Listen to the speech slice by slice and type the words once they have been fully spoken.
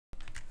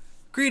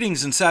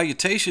Greetings and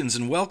salutations,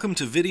 and welcome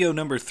to video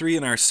number 3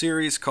 in our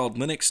series called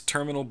Linux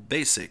Terminal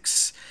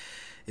Basics.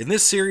 In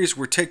this series,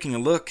 we're taking a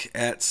look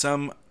at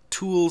some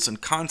tools and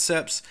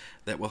concepts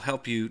that will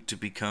help you to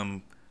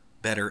become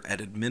better at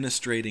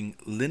administrating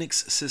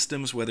Linux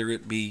systems, whether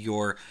it be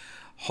your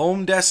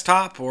home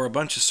desktop or a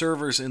bunch of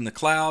servers in the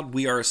cloud.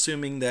 We are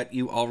assuming that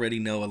you already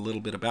know a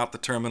little bit about the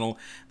terminal,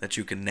 that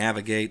you can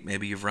navigate.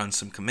 Maybe you've run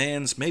some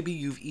commands, maybe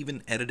you've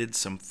even edited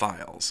some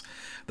files.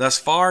 Thus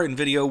far in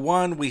video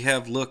 1 we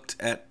have looked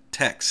at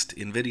text.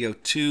 In video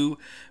 2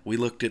 we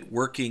looked at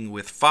working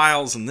with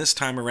files, and this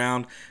time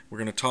around we're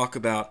going to talk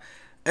about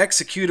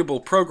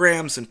executable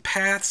programs and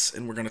paths,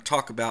 and we're going to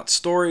talk about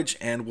storage,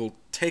 and we'll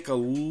take a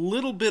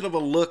little bit of a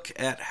look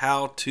at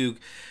how to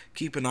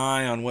keep an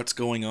eye on what's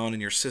going on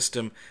in your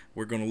system.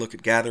 We're going to look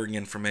at gathering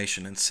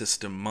information and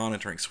system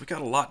monitoring. So we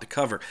got a lot to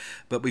cover.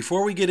 But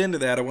before we get into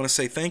that, I want to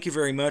say thank you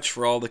very much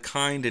for all the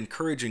kind,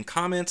 encouraging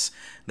comments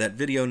that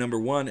video number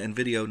 1 and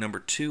video number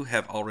 2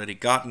 have already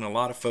gotten. A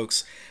lot of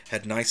folks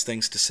had nice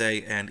things to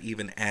say and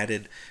even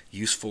added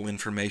useful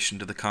information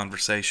to the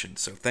conversation.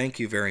 So thank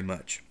you very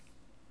much.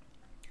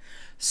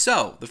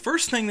 So the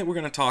first thing that we're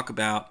going to talk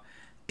about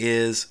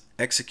is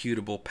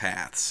executable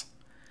paths.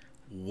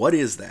 What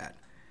is that?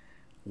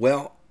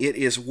 Well, it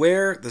is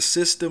where the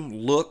system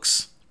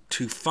looks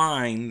to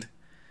find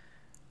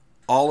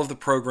all of the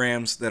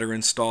programs that are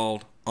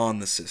installed on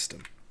the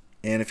system.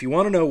 And if you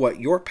want to know what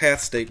your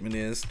path statement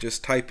is,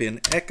 just type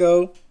in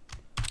echo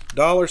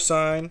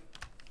 $,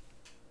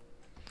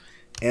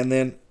 and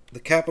then the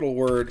capital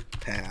word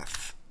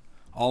path,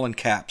 all in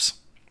caps.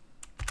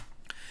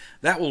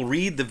 That will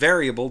read the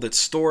variable that's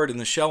stored in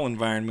the shell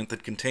environment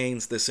that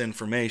contains this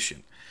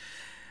information.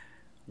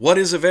 What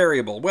is a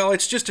variable? Well,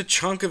 it's just a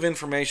chunk of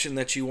information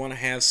that you want to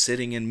have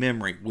sitting in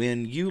memory.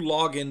 When you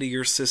log into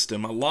your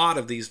system, a lot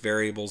of these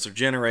variables are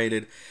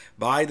generated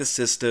by the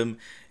system,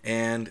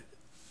 and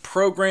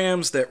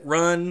programs that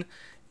run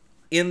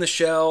in the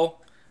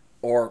shell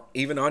or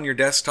even on your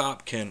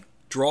desktop can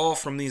draw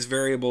from these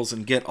variables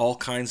and get all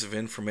kinds of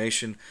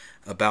information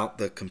about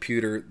the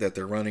computer that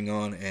they're running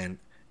on and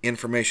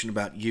information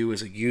about you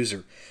as a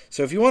user.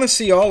 So if you want to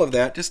see all of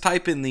that, just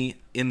type in the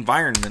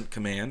environment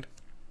command,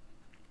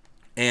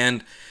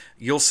 and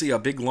you'll see a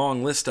big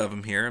long list of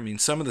them here. I mean,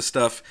 some of the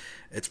stuff,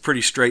 it's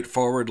pretty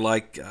straightforward,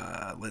 like,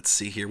 let's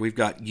see here, we've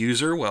got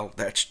user, well,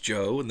 that's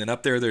Joe, and then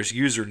up there's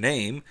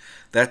username,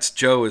 that's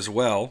Joe as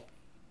well.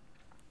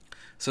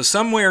 So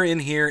somewhere in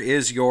here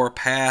is your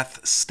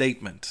path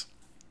statement.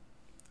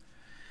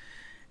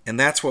 And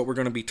that's what we're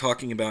going to be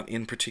talking about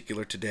in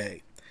particular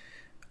today.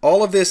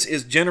 All of this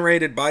is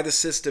generated by the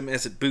system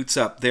as it boots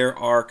up. There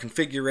are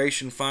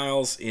configuration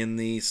files in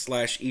the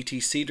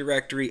 /etc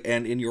directory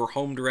and in your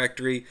home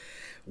directory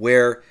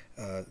where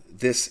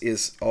this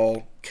is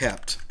all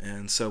kept.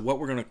 And so what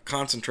we're going to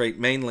concentrate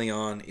mainly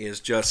on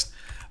is just,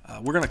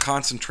 we're going to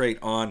concentrate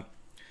on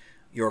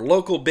your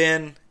local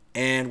bin,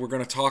 and we're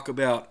going to talk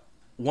about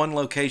one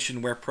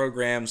location where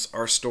programs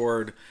are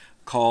stored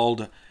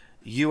called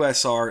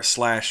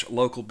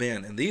usr/local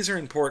bin. And these are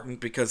important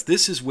because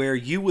this is where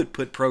you would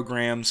put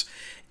programs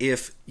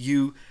if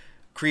you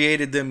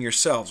created them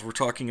yourselves. We're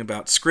talking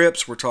about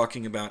scripts, we're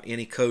talking about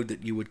any code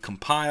that you would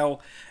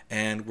compile,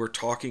 and we're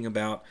talking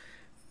about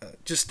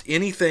just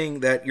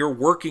anything that you're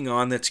working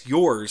on that's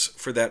yours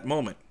for that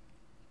moment.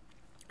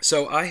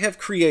 So I have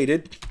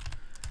created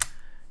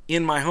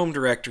in my home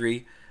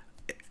directory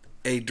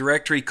a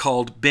directory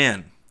called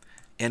bin.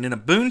 And in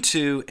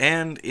Ubuntu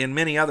and in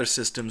many other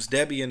systems,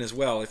 Debian as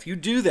well, if you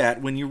do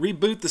that, when you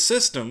reboot the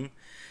system,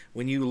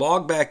 when you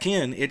log back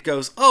in, it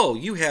goes, oh,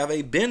 you have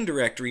a bin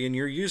directory in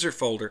your user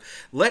folder.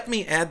 Let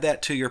me add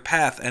that to your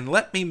path, and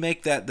let me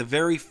make that the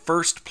very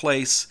first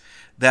place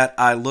that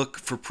I look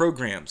for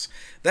programs.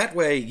 That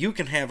way you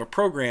can have a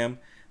program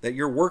that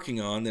you're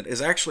working on that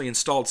is actually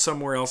installed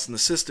somewhere else in the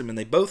system, and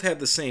they both have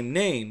the same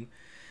name.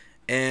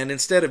 And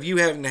instead of you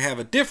having to have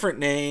a different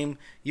name,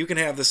 you can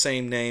have the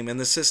same name, and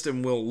the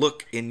system will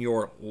look in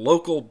your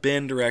local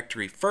bin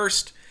directory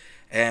first,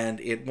 and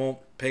it won't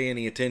pay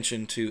any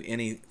attention to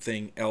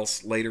anything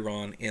else later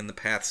on in the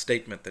path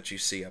statement that you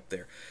see up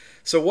there.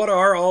 So what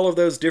are all of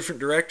those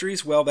different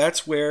directories? Well,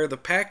 that's where the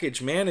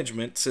package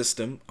management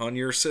system, on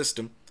your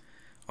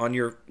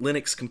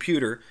Linux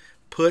computer,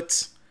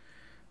 puts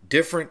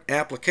different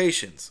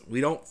applications.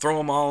 We don't throw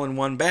them all in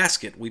one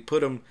basket. We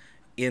put them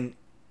in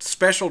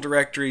special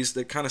directories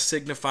that kind of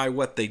signify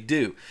what they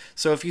do.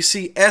 So if you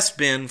see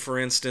sbin, for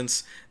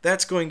instance,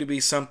 that's going to be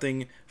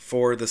something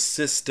for the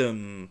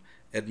system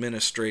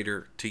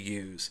administrator to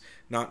use,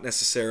 not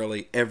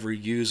necessarily every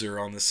user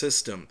on the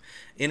system.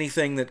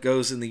 Anything that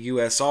goes in the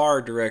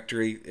usr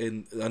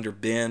directory under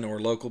bin or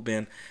local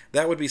bin,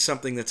 that would be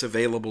something that's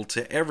available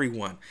to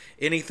everyone.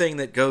 Anything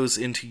that goes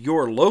into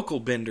your local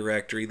bin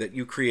directory that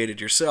you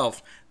created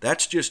yourself,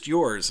 that's just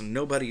yours and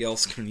nobody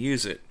else can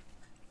use it.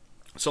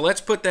 So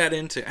let's put that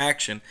into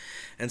action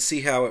and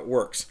see how it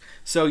works.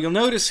 So you'll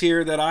notice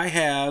here that I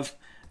have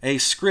a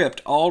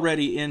script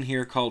already in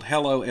here called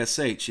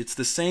hello.sh. It's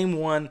the same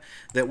one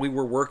that we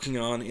were working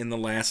on in the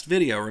last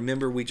video.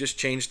 Remember, we just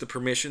changed the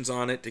permissions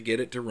on it to get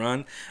it to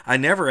run. I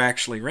never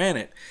actually ran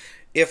it.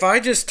 If I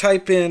just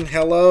type in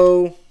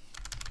hello,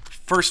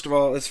 first of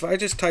all, if I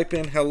just type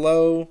in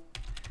hello.sh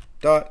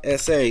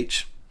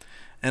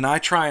and I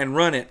try and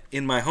run it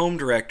in my home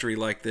directory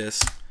like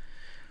this,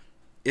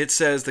 it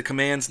says the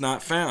command's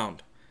not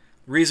found.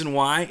 Reason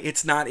why?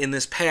 It's not in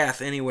this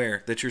path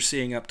anywhere that you're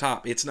seeing up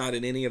top. It's not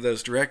in any of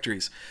those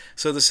directories.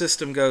 So the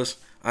system goes,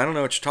 I don't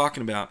know what you're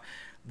talking about.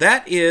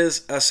 That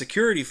is a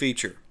security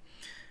feature.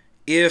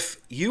 If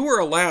you were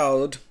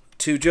allowed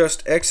to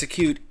just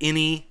execute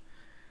any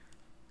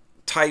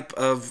type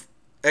of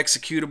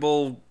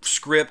executable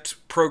script,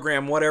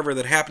 program, whatever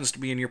that happens to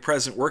be in your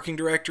present working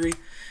directory,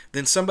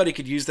 then somebody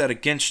could use that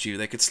against you.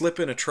 They could slip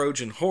in a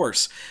Trojan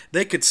horse.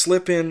 They could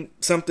slip in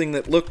something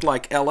that looked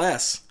like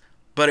ls,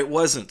 but it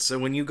wasn't. So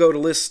when you go to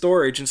list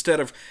storage,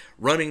 instead of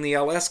running the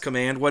ls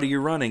command, what are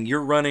you running?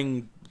 You're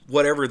running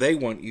whatever they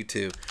want you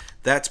to.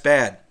 That's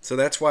bad. So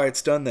that's why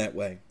it's done that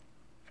way.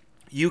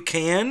 You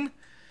can,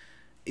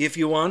 if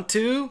you want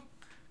to,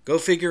 go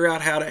figure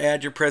out how to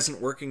add your present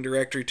working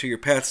directory to your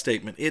path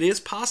statement. It is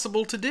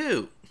possible to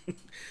do.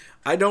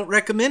 I don't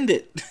recommend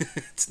it.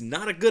 It's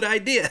not a good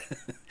idea.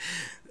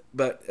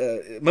 But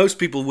most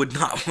people would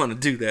not want to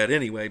do that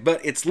anyway.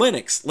 But it's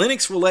Linux.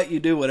 Linux will let you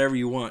do whatever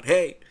you want.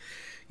 Hey,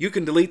 you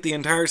can delete the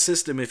entire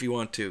system if you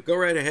want to. Go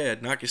right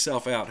ahead. Knock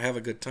yourself out. Have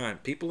a good time.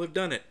 People have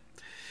done it.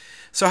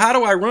 So how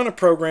do I run a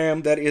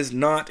program that is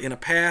not in a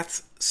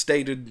path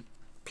stated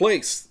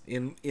place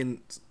in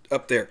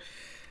up there?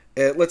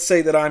 Let's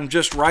say that I'm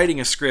just writing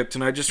a script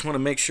and I just want to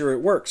make sure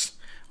it works.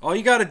 All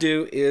you got to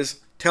do is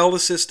tell the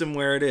system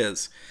where it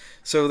is.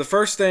 So the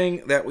first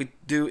thing that we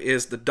do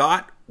is the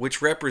dot,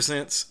 which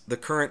represents the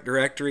current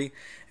directory,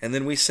 and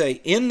then we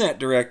say in that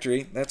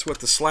directory, that's what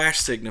the slash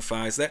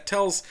signifies. That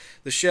tells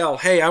the shell,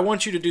 hey, I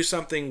want you to do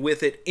something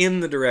with it in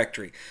the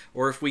directory.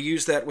 Or if we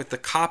use that with the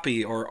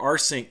copy or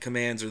rsync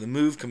commands or the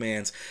move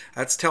commands,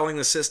 that's telling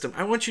the system,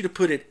 I want you to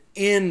put it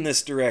in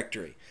this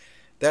directory.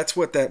 That's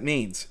what that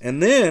means.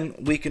 And then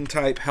we can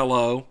type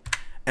hello,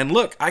 and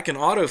look, I can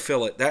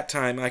autofill it. That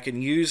time I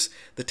can use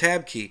the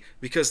tab key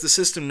because the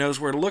system knows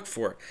where to look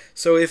for it.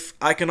 So if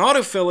I can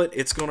autofill it,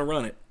 it's going to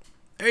run it.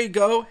 There you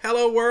go.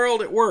 Hello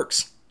world, it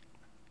works.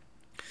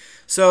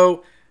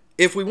 So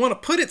if we want to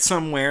put it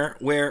somewhere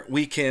where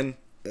we can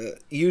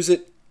use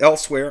it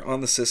elsewhere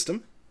on the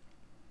system,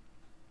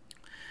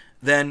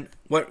 then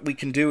what we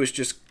can do is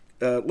just,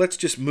 let's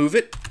just move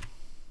it.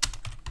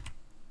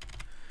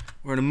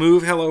 We're going to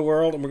move hello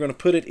world and we're going to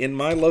put it in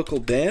my local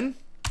bin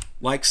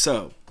like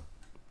so.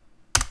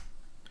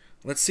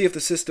 Let's see if the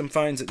system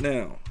finds it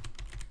now.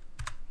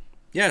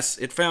 Yes,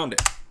 it found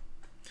it.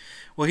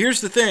 Well,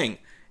 here's the thing.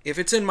 If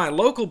it's in my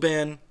local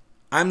bin,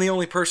 I'm the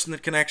only person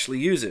that can actually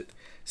use it.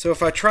 So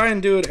if I try and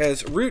do it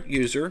as root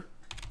user,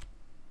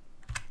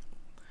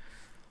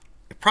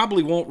 it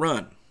probably won't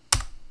run.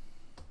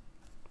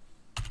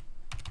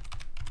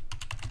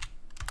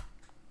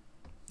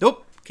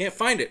 Nope, can't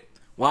find it.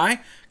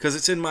 Why? Because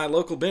it's in my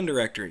local bin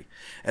directory.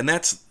 And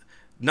that's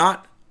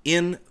not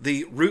in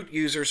the root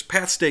user's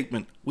path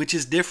statement, which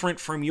is different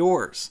from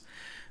yours.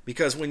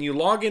 Because when you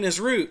log in as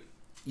root,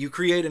 you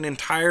create an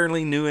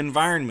entirely new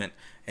environment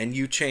and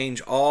you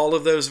change all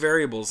of those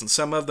variables, and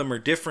some of them are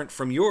different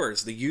from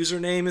yours. The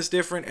username is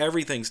different,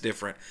 everything's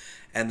different,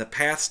 and the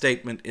path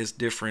statement is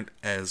different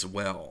as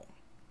well.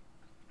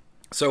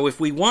 So if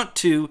we want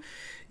to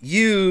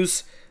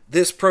use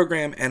this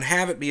program and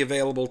have it be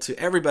available to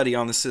everybody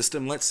on the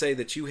system, let's say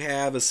that you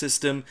have a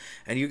system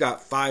and you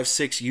got 5,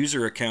 6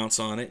 user accounts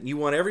on it, and you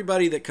want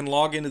everybody that can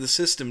log into the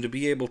system to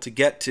be able to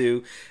get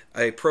to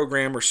a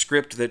program or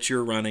script that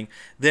you're running,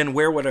 then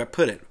where would I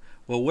put it?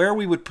 Well, where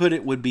we would put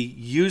it would be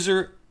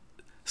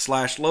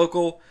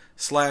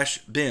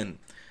user/local/bin.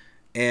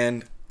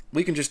 And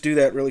we can just do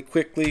that really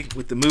quickly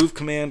with the move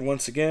command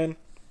once again.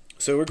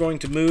 So we're going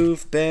to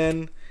move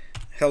bin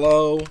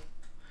hello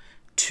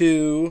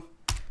to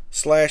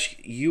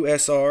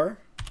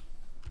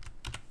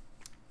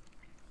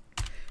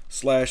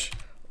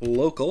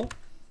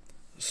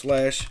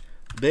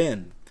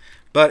 /usr/local/bin.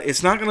 But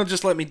it's not going to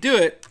just let me do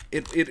it.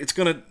 It's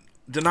going to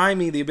deny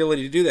me the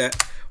ability to do that.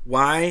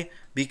 Why?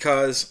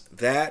 Because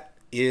that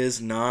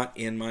is not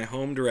in my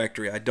home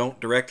directory. I don't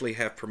directly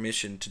have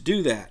permission to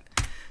do that.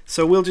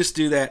 So we'll just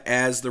do that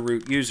as the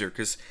root user,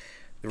 because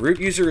the root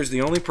user is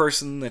the only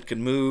person that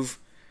can move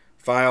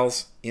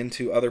files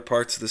into other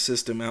parts of the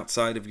system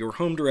outside of your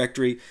home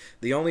directory.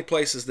 The only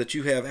places that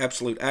you have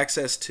absolute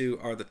access to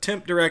are the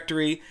temp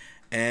directory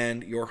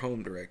and your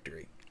home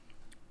directory.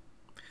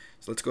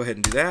 So let's go ahead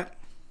and do that.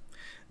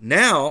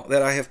 Now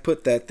that I have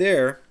put that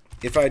there,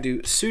 if I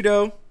do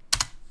sudo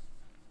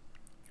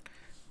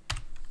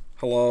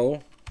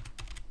hello,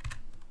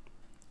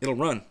 it'll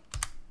run.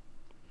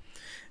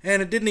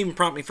 And it didn't even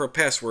prompt me for a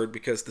password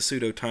because the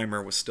sudo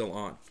timer was still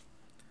on.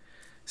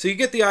 So you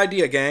get the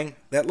idea, gang.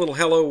 That little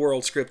hello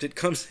world script, it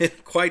comes in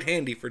quite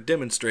handy for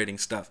demonstrating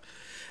stuff.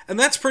 And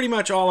that's pretty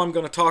much all I'm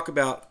going to talk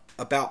about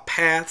about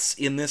paths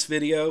in this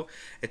video.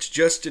 It's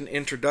just an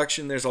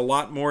introduction. There's a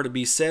lot more to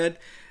be said.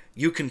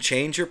 You can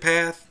change your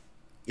path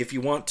if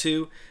you want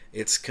to.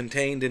 It's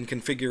contained in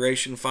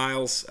configuration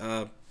files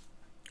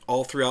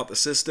all throughout the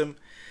system.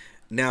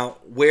 Now,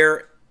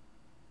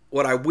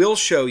 what I will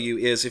show you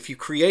is if you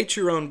create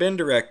your own bin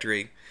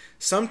directory,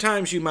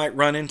 sometimes you might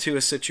run into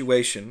a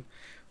situation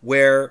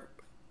where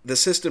the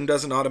system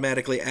doesn't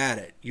automatically add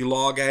it. You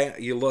log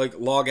out, you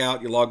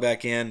log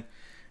back in,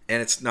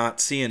 and it's not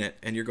seeing it,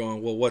 and you're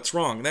going, well, what's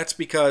wrong? That's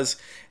because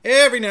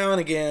every now and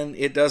again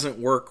it doesn't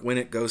work when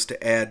it goes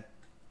to add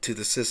to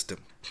the system.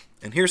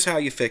 And here's how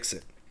you fix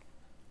it.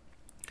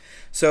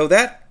 So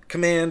that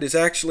command is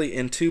actually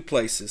in two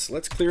places.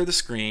 Let's clear the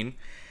screen.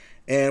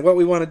 And what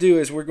we want to do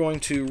is we're going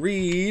to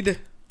read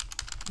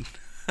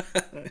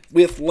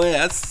with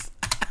less.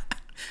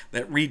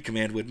 That read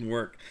command wouldn't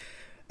work.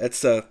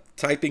 That's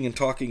typing and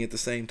talking at the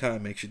same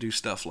time makes you do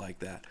stuff like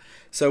that.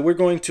 So we're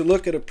going to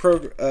look at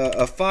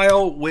a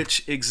file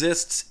which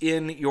exists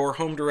in your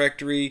home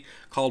directory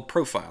called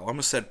profile. I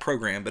almost said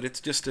program, but it's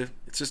just a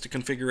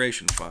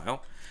configuration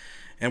file.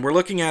 And we're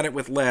looking at it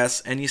with less,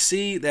 and you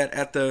see that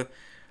at the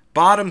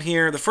bottom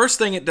here, the first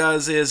thing it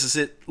does is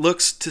it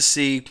looks to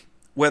see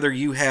whether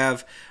you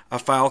have a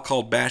file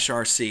called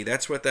bashrc.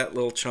 That's what that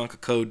little chunk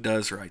of code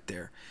does right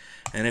there.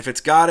 And if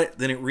it's got it,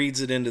 then it reads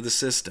it into the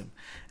system.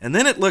 And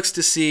then it looks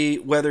to see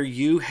whether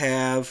you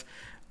have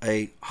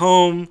a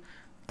home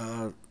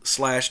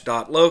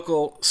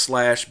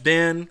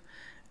 /.local/bin,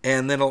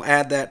 and then it'll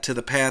add that to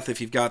the path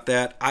if you've got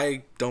that.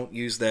 I don't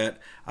use that.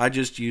 I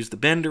just use the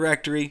bin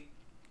directory.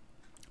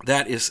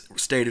 That is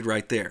stated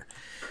right there.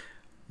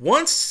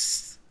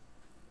 Once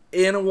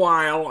in a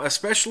while,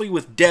 especially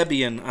with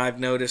Debian,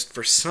 I've noticed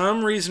for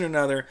some reason or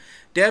another,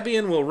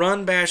 Debian will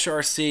run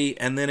bashrc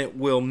and then it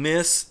will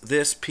miss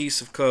this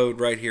piece of code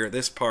right here,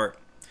 this part.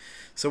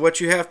 So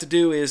what you have to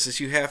do is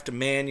you have to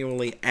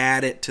manually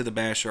add it to the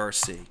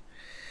bashrc.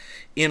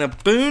 In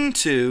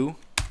Ubuntu,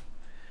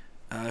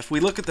 if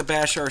we look at the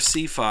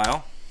bashrc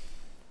file,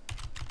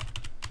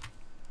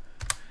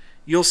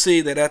 you'll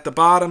see that at the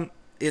bottom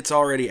it's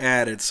already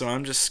added. So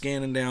I'm just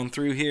scanning down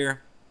through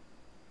here.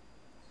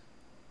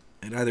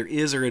 It either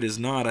is or it is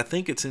not. I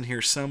think it's in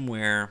here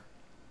somewhere.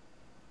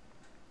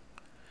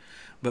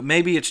 But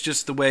maybe it's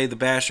just the way the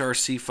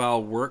bashrc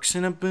file works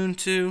in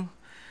Ubuntu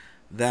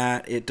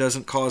that it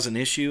doesn't cause an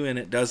issue, and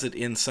it does it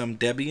in some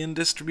Debian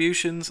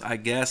distributions. I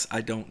guess. I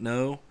don't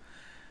know.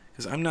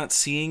 Because I'm not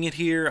seeing it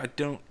here. I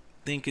don't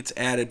think it's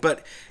added.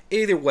 But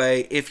either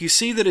way, if you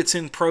see that it's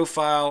in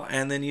profile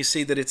and then you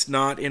see that it's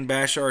not in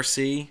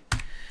bashrc,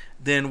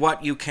 then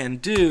what you can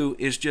do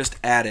is just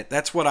add it.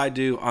 That's what I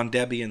do on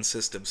Debian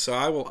systems. So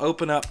I will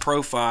open up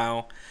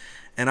profile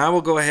and I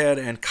will go ahead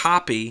and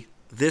copy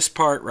this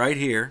part right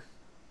here,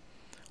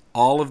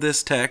 all of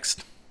this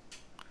text.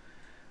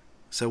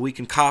 So we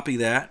can copy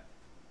that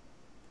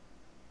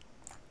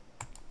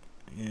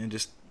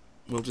and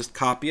we'll just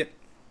copy it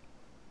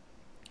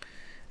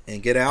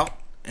and get out,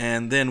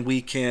 and then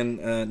we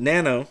can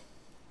nano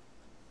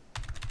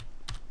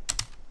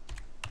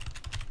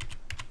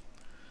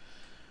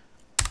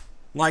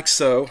like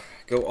so,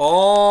 go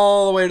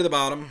all the way to the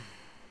bottom,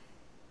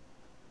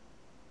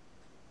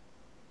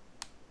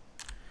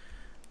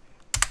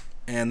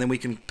 and then we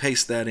can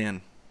paste that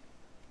in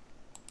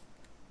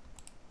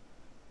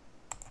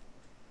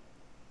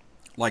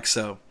like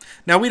so.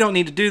 Now we don't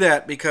need to do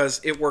that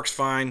because it works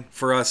fine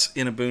for us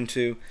in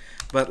Ubuntu,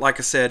 but like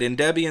I said, in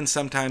Debian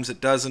sometimes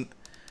it doesn't,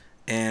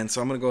 and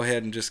so I'm going to go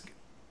ahead and just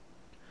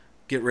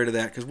get rid of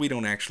that because we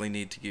don't actually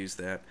need to use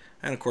that.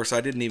 And of course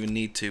I didn't even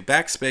need to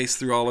backspace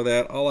through all of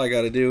that. All I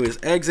got to do is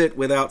exit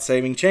without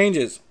saving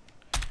changes,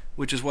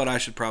 which is what I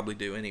should probably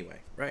do anyway,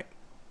 right?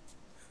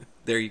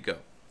 There you go.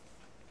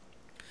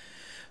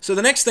 So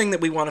the next thing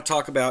that we want to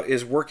talk about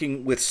is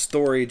working with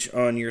storage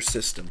on your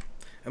system.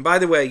 And by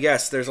the way,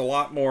 yes, there's a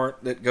lot more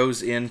that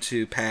goes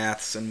into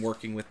paths and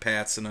working with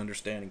paths and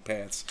understanding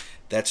paths.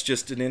 That's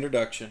just an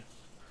introduction.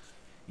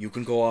 You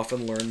can go off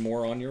and learn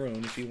more on your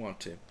own if you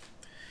want to.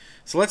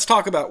 So let's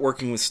talk about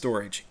working with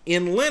storage.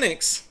 In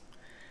Linux,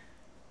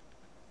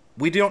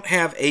 we don't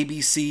have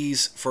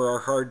ABCs for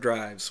our hard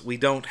drives. We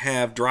don't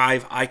have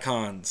drive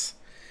icons.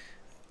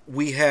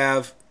 We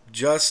have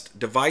just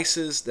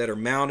devices that are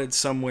mounted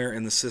somewhere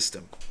in the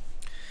system.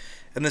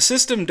 And the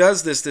system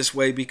does this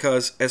way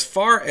because as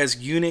far as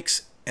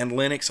Unix and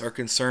Linux are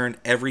concerned,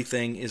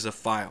 everything is a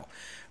file.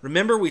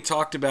 Remember we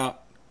talked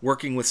about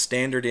working with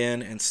standard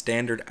in and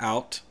standard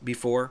out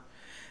before,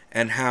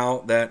 and how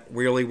that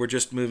really we're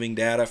just moving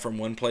data from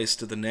one place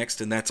to the next,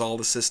 and that's all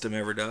the system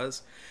ever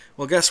does?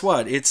 Well, guess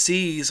what? It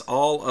sees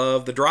all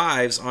of the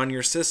drives on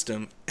your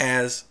system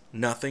as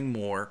nothing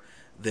more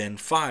than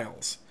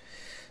files.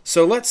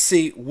 So let's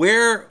see,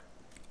 where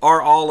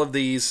are all of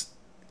these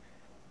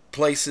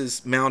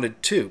places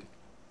mounted to?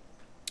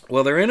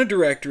 Well, they're in a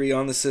directory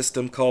on the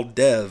system called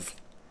dev.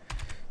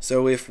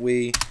 So if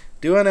we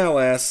do an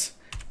ls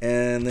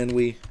and then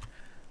we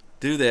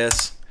do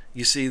this,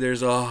 you see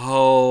there's a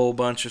whole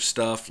bunch of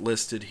stuff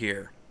listed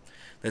here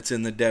that's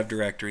in the dev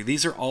directory.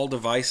 These are all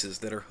devices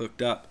that are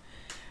hooked up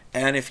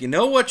And if you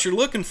know what you're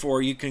looking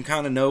for, you can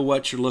kind of know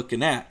what you're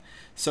looking at.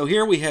 So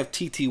here we have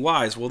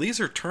TTYs. Well, these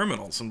are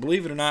terminals, and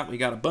believe it or not, we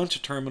got a bunch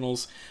of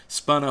terminals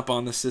spun up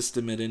on the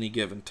system at any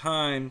given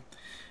time.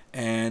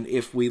 And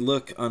if we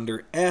look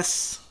under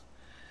S,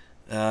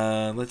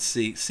 let's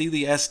see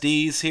the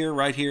SDs here,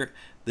 right here?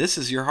 This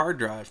is your hard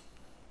drive.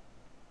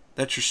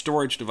 That's your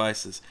storage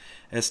devices.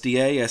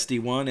 SDA,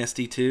 SD1,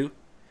 SD2.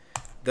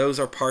 Those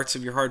are parts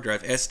of your hard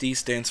drive. SD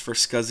stands for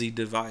SCSI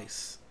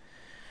device.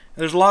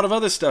 There's a lot of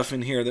other stuff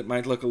in here that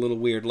might look a little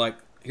weird, like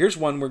here's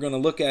one we're going to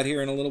look at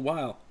here in a little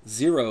while.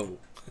 0.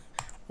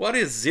 What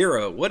is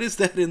 0? What is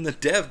that in the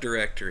dev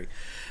directory?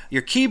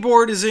 Your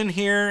keyboard is in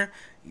here.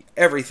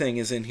 Everything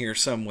is in here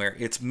somewhere.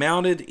 It's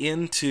mounted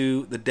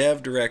into the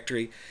dev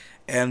directory,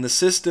 and the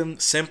system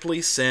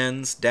simply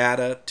sends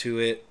data to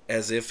it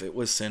as if it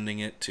was sending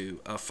it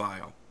to a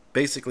file.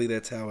 Basically,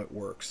 that's how it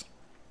works.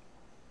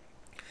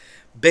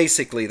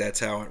 Basically, that's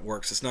how it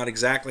works. It's not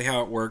exactly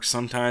how it works.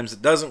 Sometimes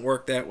it doesn't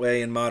work that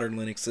way in modern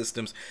Linux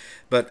systems,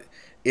 but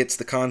it's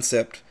the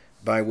concept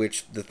by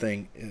which the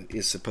thing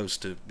is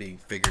supposed to be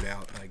figured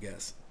out, I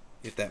guess,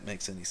 if that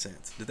makes any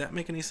sense. Did that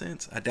make any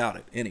sense? I doubt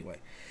it. Anyway,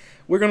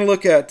 we're going to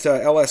look at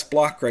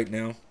lsblk right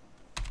now,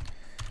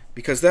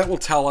 because that will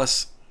tell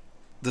us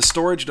the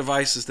storage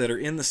devices that are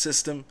in the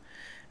system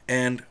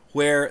and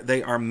where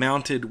they are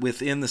mounted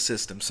within the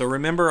system. So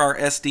remember our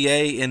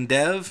SDA in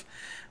dev?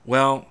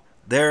 Well,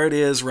 there it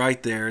is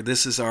right there.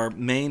 This is our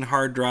main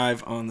hard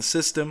drive on the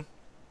system.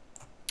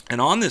 And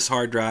on this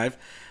hard drive,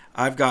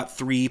 I've got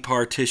 3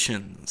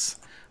 partitions.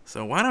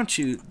 So why don't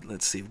you,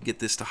 let's see, get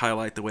this to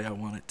highlight the way I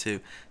want it to.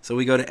 So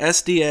we go to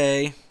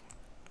SDA,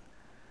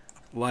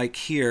 like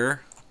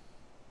here.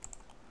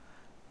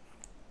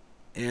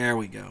 There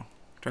we go.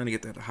 Trying to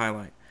get that to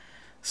highlight.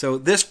 So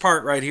this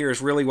part right here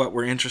is really what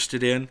we're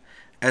interested in.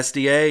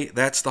 SDA,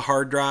 that's the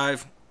hard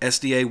drive.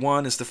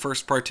 SDA1 is the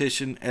first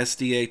partition.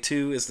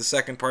 SDA2 is the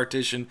second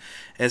partition.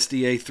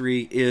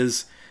 SDA3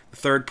 is the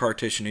third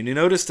partition. And you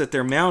notice that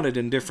they're mounted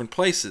in different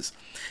places.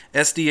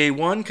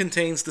 SDA1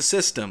 contains the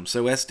system.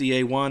 So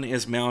SDA1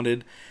 is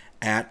mounted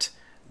at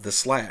the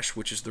 /,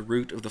 which is the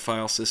root of the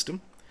file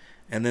system.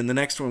 And then the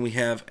next one we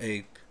have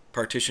a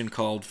partition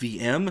called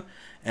VM,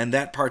 and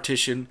that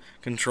partition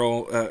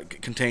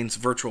contains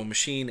virtual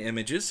machine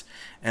images.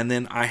 And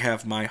then I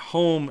have my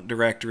home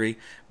directory,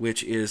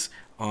 which is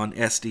on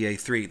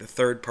SDA3, the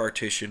third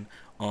partition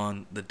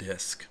on the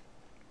disk.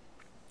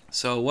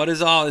 So what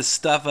is all this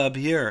stuff up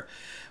here?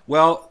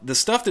 Well, the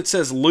stuff that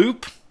says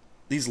loop,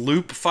 these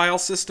loop file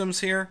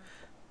systems here,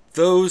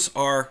 those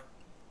are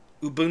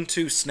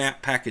Ubuntu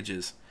snap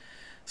packages.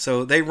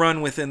 So they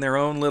run within their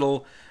own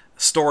little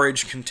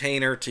storage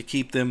container to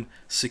keep them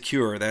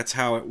secure. That's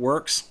how it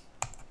works.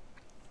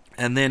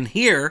 And then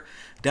here,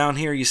 down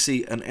here, you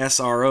see an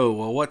SRO.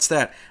 Well, what's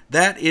that?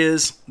 That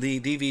is the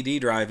DVD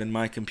drive in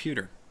my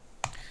computer.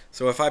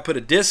 So if I put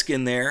a disk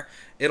in there,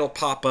 it'll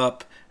pop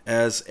up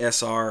as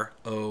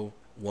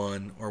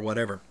SRO1 or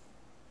whatever,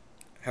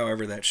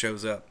 however that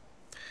shows up.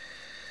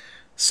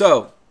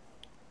 So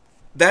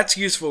that's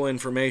useful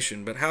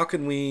information, but how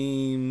can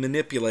we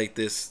manipulate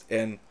this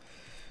and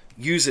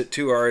use it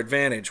to our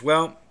advantage?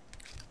 Well,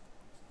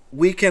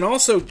 we can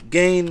also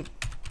gain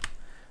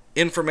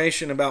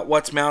information about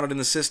what's mounted in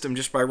the system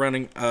just by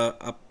running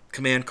a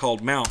command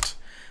called mount.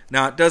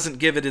 Now, it doesn't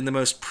give it in the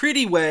most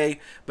pretty way,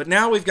 but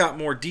now we've got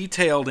more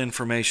detailed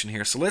information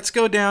here. So let's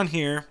go down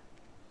here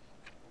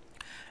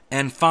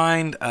and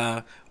find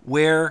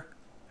where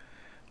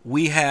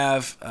we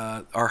have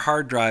our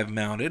hard drive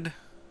mounted.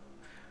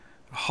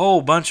 A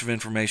whole bunch of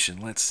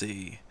information. Let's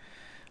see.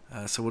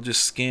 So we'll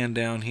just scan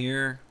down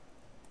here.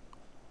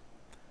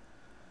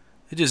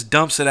 It just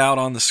dumps it out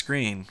on the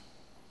screen.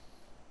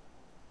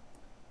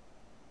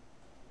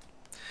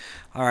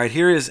 All right,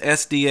 here is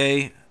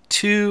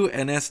SDA2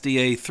 and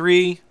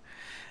SDA3,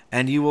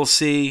 and you will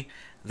see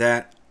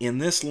that in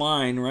this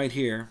line right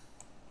here,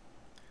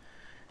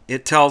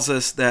 it tells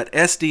us that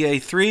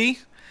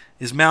SDA3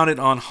 is mounted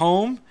on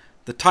home.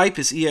 The type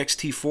is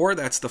ext4,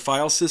 that's the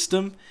file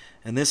system,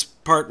 and this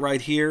part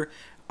right here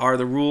are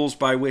the rules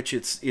by which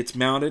it's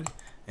mounted.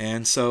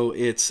 And so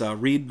it's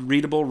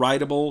readable,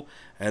 writable,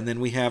 and then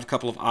we have a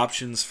couple of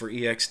options for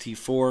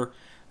ext4,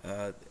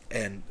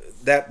 and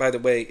that, by the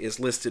way, is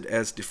listed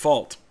as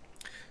default.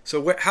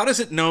 So how does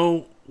it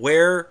know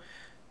where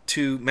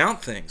to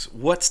mount things?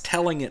 What's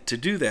telling it to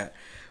do that?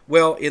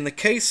 Well, in the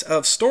case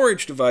of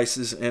storage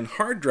devices and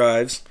hard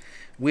drives,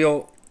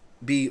 we'll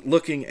be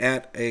looking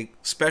at a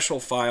special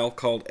file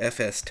called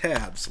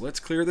fstab. So let's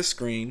clear the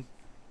screen,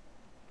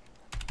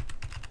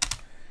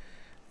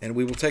 and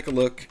we will take a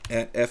look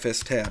at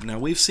fstab. Now,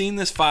 we've seen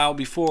this file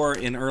before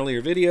in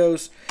earlier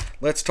videos.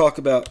 Let's talk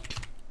about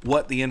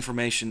what the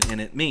information in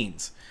it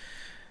means.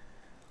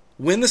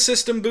 When the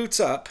system boots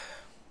up,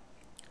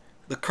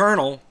 the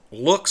kernel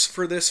looks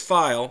for this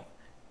file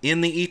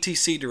in the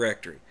etc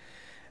directory.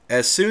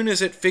 As soon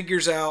as it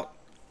figures out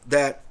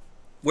that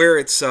where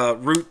its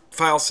root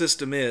file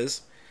system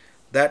is,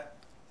 that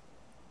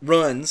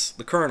runs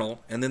the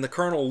kernel, and then the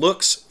kernel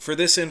looks for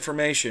this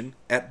information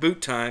at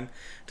boot time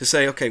to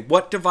say, okay,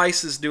 what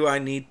devices do I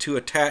need to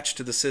attach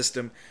to the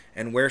system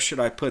and where should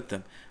I put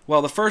them?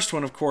 Well, the first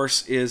one, of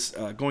course, is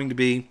going to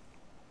be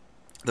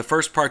the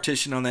first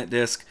partition on that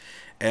disk,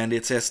 and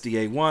it's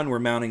SDA1. We're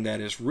mounting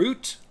that as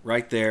root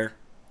right there.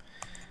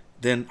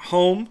 Then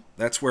home,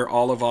 that's where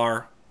all of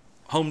our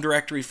home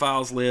directory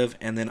files live,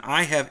 and then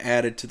I have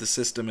added to the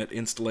system at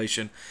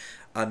installation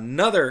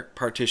another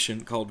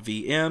partition called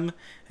VM,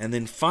 and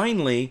then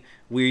finally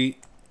we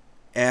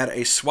add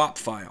a swap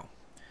file.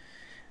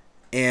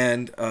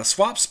 And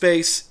swap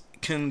space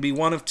can be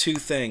one of two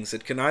things.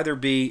 It can either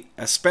be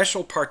a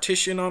special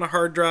partition on a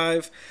hard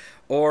drive,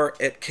 or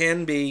it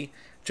can be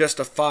just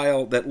a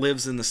file that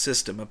lives in the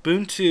system.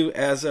 Ubuntu,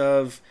 as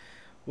of,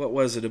 what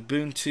was it,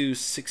 Ubuntu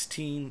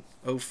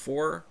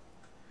 16.04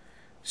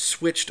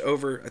 switched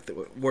over,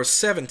 or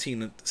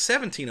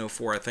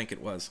 17.04 I think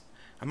it was.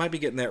 I might be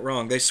getting that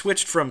wrong. They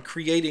switched from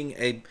creating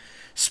a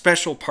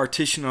special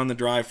partition on the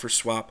drive for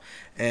swap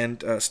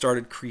and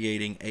started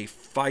creating a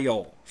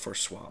file for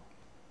swap.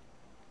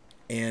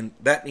 And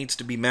that needs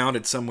to be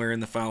mounted somewhere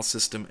in the file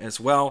system as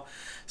well.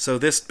 So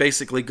this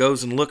basically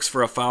goes and looks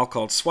for a file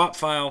called swap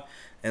file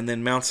and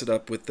then mounts it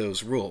up with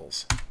those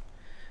rules.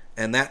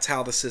 And that's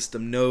how the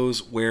system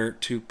knows where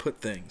to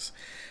put things.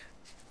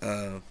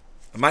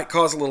 I might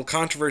cause a little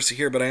controversy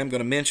here, but I am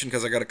going to mention,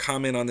 because I got a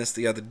comment on this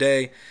the other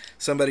day.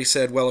 Somebody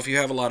said, well, if you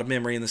have a lot of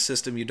memory in the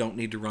system, you don't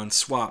need to run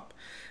swap.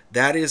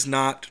 That is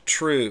not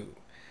true.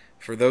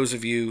 For those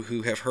of you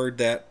who have heard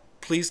that,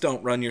 please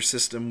don't run your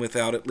system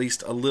without at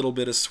least a little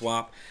bit of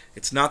swap.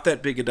 It's not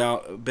that big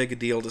a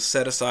deal to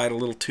set aside a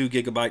little 2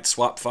 GB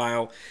swap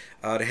file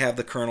to have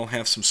the kernel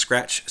have some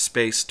scratch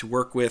space to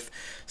work with.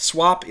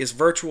 Swap is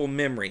virtual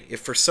memory.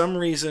 If for some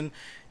reason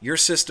your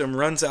system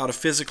runs out of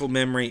physical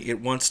memory, it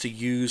wants to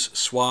use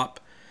swap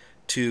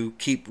to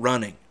keep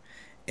running.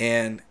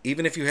 And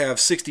even if you have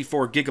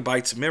 64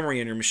 gigabytes of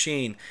memory in your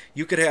machine,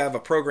 you could have a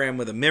program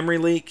with a memory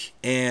leak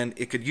and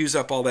it could use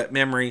up all that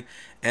memory,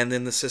 and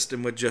then the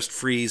system would just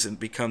freeze and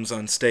becomes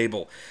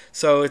unstable.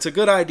 So it's a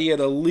good idea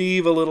to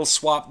leave a little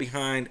swap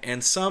behind,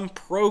 and some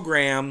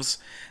programs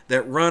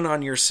that run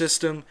on your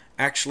system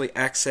actually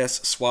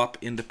access swap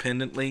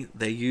independently.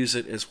 They use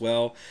it as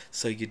well,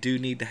 so you do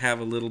need to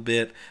have a little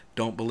bit.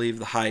 Don't believe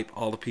the hype,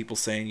 all the people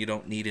saying you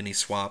don't need any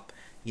swap.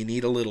 You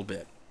need a little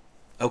bit.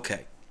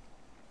 Okay.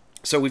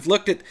 So we've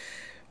looked at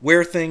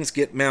where things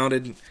get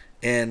mounted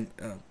and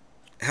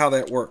how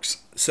that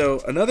works.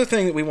 So another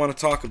thing that we want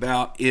to talk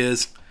about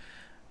is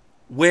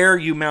where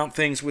you mount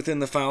things within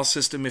the file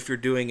system if you're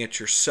doing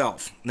it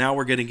yourself. Now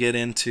we're going to get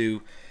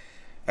into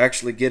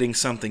actually getting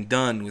something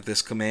done with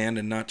this command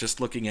and not just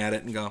looking at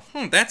it and go,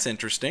 that's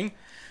interesting.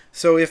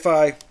 So if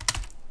I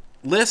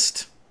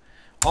list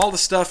all the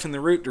stuff in the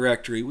root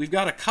directory, we've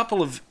got a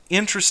couple of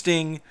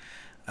interesting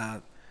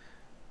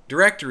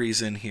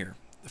directories in here.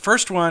 The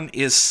first one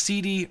is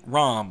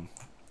CD-ROM,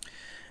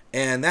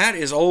 and that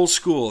is old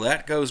school.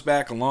 That goes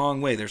back a long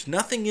way. There's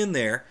nothing in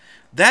there.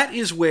 That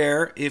is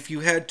where, if you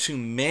had to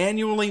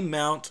manually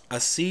mount a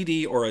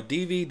CD or a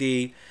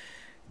DVD,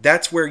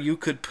 that's where you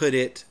could put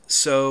it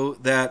so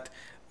that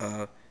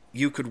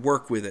you could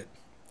work with it,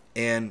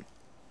 and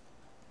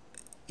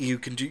you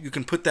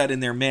can put that in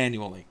there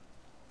manually.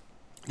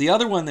 The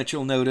other one that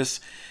you'll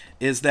notice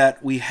is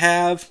that we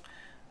have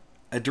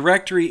a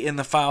directory in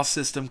the file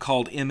system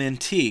called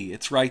MNT.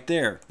 It's right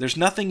there. There's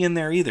nothing in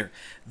there either.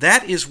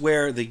 That is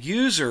where the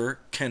user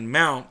can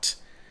mount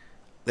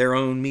their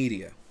own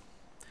media.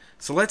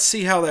 So let's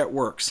see how that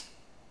works.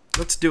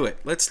 Let's do it.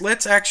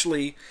 Let's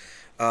actually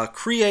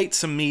create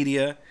some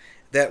media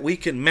that we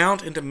can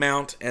mount into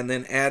mount and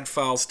then add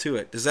files to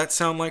it. Does that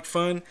sound like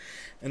fun?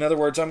 In other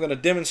words, I'm going to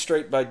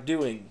demonstrate by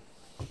doing.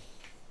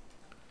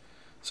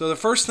 So the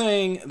first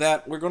thing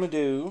that we're going to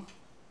do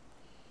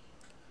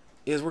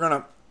is we're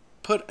going to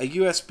put a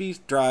USB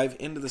drive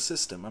into the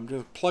system. I'm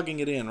just plugging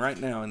it in right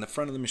now in the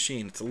front of the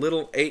machine. It's a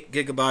little 8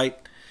 GB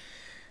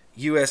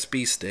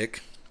USB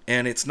stick,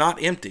 and it's not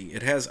empty.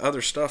 It has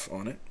other stuff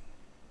on it.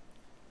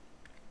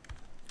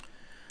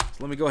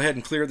 So let me go ahead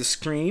and clear the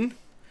screen.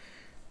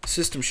 The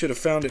system should have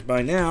found it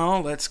by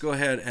now. Let's go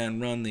ahead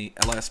and run the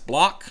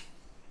lsblk.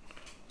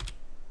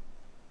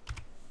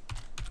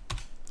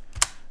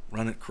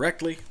 Run it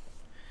correctly.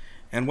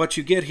 And what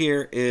you get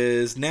here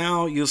is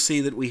now you'll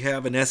see that we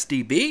have an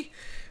SDB,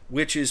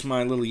 which is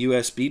my little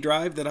USB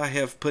drive that I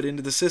have put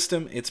into the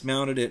system. It's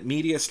mounted at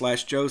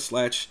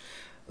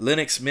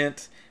media/joe/Linux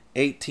Mint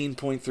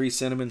 18.3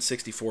 cinnamon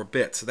 64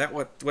 bits. So that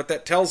what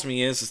that tells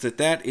me is that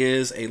that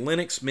is a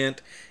Linux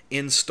Mint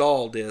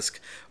install disk.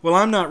 Well,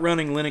 I'm not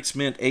running Linux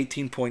Mint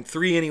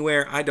 18.3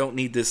 anywhere. I don't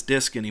need this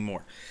disk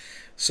anymore.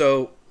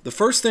 So the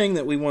first thing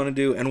that we want to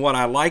do, and what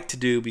I like to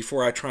do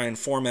before I try and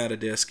format a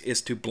disk,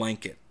 is to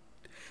blank it.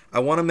 I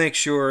want to make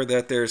sure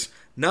that there's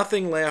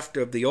nothing left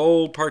of the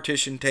old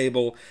partition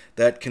table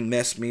that can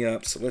mess me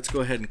up. So let's go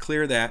ahead and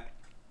clear that.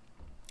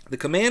 The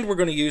command we're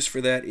going to use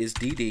for that is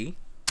dd.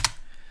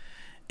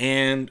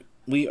 And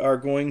we are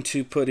going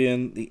to put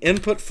in the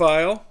input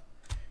file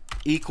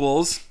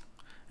equals,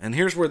 And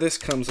here's where this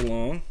comes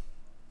along.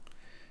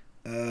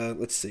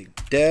 Let's see,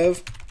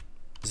 dev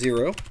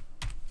 0.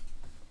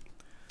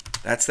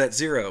 That's that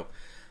 0.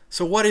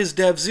 So what is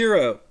dev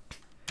 0?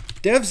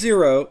 Dev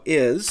 0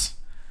 is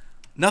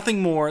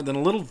nothing more than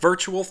a little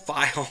virtual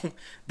file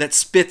that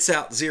spits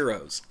out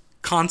zeros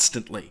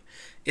constantly.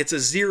 It's a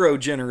zero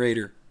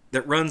generator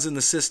that runs in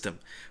the system.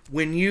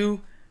 When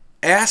you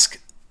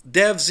ask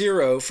dev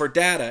 0 for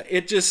data,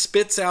 it just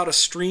spits out a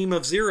stream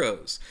of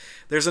zeros.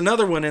 There's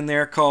another one in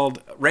there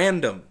called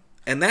random,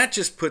 and that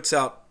just puts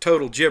out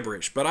total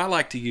gibberish, but I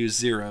like to use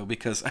 0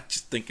 because I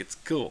just think it's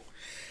cool.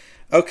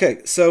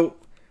 Okay, so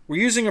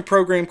we're using a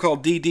program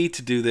called DD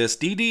to do this.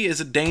 DD is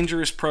a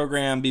dangerous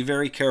program. Be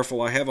very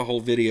careful. I have a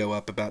whole video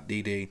up about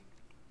DD,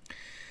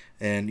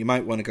 and you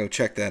might want to go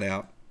check that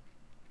out.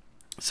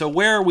 So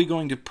where are we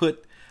going to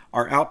put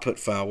our output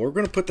file? We're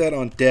going to put that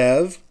on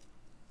dev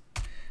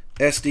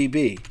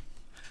SDB.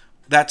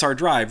 That's our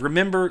drive.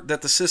 Remember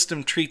that the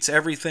system treats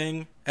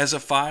everything as a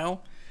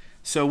file,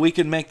 so we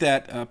can make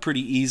that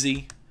pretty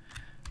easy.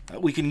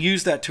 We can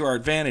use that to our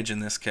advantage in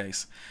this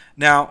case.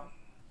 Now,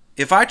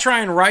 if I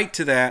try and write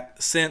to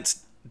that,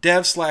 since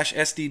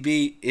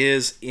dev/SDB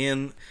is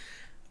in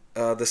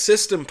the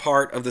system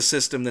part of the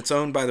system that's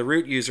owned by the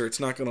root user, it's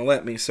not going to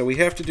let me. So we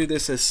have to do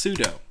this as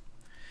sudo.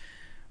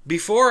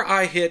 Before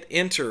I hit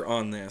enter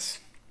on this,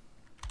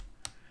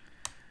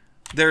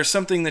 there's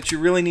something that you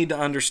really need to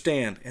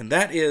understand, and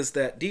that is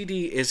that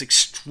DD is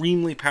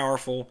extremely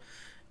powerful.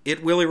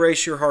 It will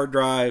erase your hard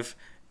drive.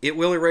 It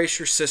will erase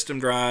your system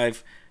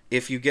drive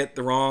if you get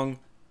the wrong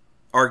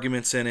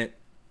arguments in it.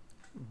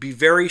 Be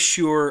very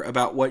sure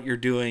about what you're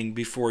doing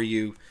before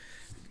you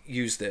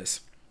use this.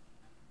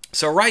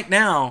 So right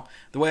now,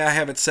 the way I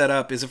have it set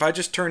up is if I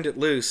just turned it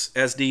loose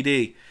as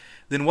DD,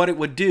 then what it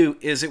would do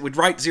is it would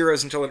write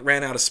zeros until it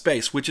ran out of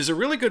space, which is a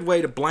really good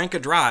way to blank a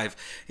drive.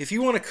 If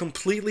you want to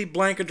completely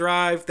blank a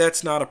drive,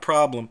 that's not a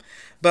problem.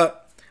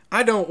 But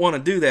I don't want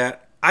to do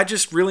that. I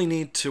just really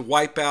need to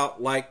wipe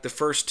out like the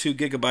first 2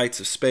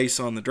 gigabytes of space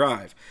on the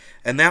drive.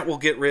 And that will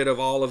get rid of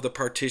all of the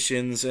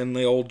partitions and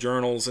the old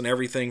journals and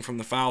everything from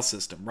the file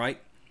system, right?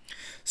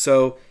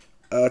 So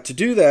to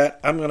do that,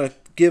 I'm going to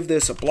give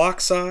this a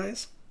block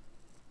size.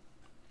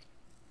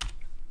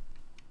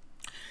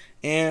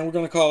 And we're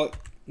going to call it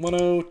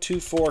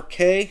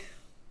 1024K.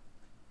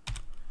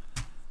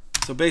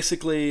 So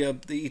basically,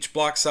 each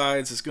block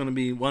size is going to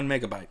be 1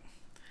 megabyte.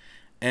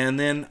 And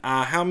then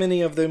how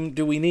many of them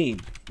do we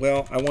need?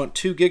 Well, I want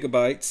 2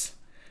 gigabytes.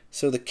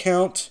 So the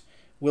count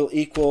will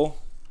equal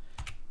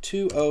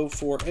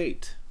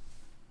 2048.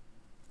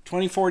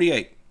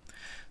 2048.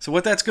 So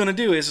what that's going to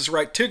do is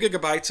write 2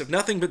 gigabytes of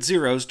nothing but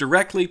zeros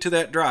directly to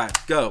that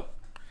drive. Go.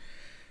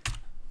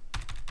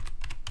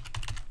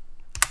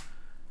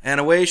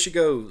 And away she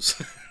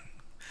goes.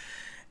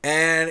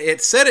 And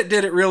it said it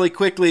did it really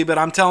quickly, but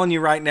I'm telling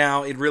you right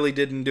now, it really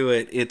didn't do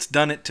it. It's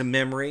done it to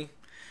memory.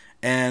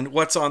 And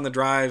what's on the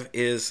drive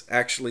is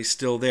actually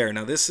still there.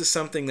 Now, this is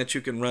something that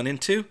you can run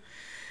into.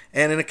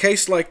 And in a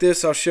case like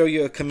this, I'll show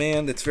you a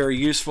command that's very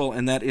useful,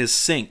 and that is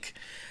sync.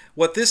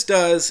 What this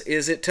does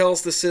is it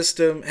tells the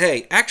system,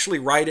 hey, actually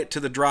write it to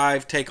the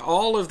drive, take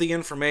all of the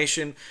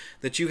information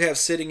that you have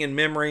sitting in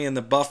memory and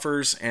the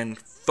buffers and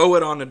throw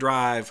it on the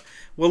drive.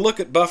 We'll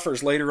look at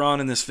buffers later on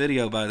in this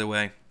video, by the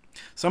way.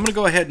 So I'm going to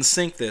go ahead and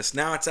sync this.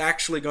 Now it's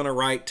actually going to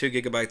write 2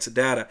 gigabytes of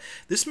data.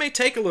 This may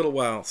take a little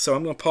while, so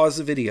I'm going to pause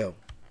the video.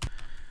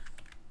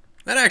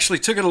 That actually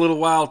took it a little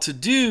while to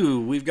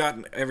do. We've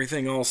got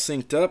everything all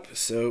synced up.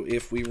 So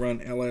if we run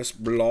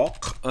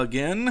lsblk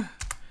again,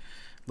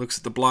 looks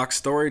at the block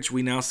storage,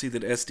 we now see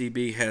that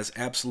SDB has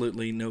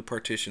absolutely no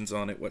partitions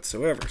on it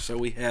whatsoever. So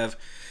we have,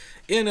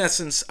 in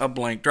essence, a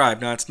blank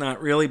drive. Now it's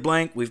not really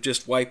blank. We've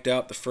just wiped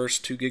out the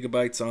first 2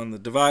 gigabytes on the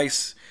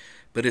device,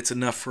 but it's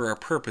enough for our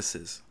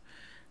purposes.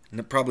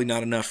 Probably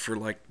not enough for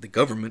like the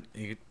government.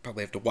 You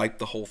probably have to wipe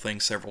the whole thing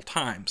several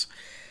times.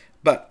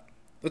 But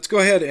let's go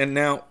ahead and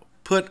now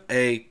put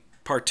a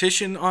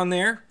partition on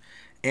there,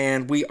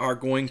 and we are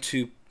going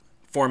to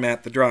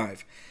format the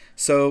drive.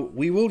 So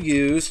we will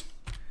use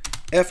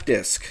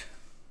fdisk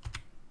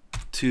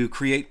to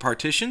create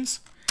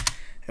partitions,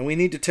 and we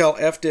need to tell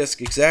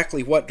fdisk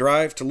exactly what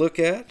drive to look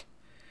at.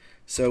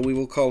 So we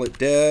will call it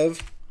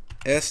dev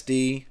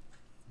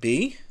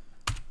SDB.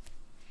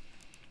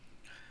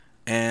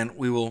 And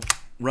we will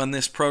run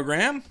this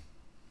program.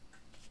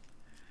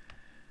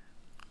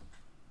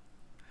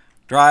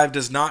 Drive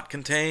does not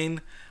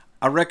contain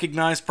a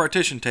recognized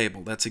partition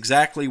table. That's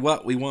exactly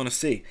what we want to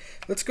see.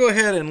 Let's go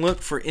ahead and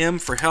look for M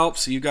for help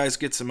so you guys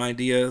get some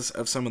ideas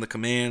of some of the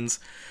commands.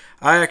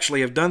 I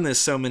actually have done this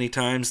so many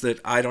times that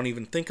I don't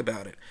even think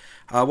about it.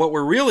 What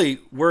we're really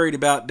worried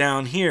about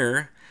down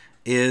here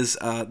is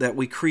that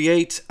we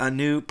create a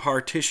new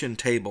partition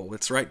table.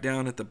 It's right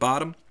down at the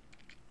bottom.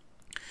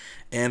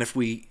 And if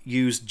we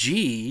use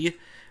G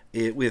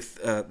with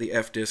the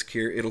fdisk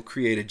here, it'll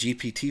create a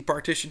GPT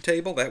partition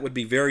table. That would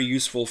be very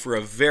useful for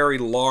a very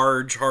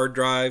large hard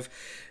drive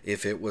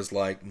if it was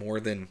like more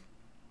than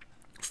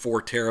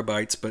 4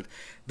 terabytes. But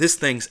this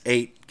thing's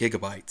 8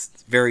 gigabytes.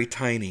 It's very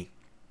tiny.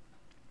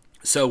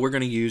 So we're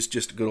going to use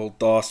just a good old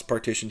DOS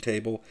partition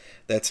table.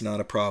 That's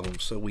not a problem.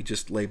 So we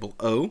just label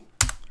O,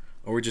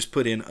 or we just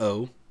put in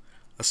O,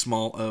 a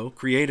small o.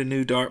 Create a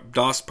new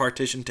DOS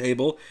partition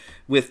table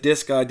with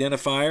disk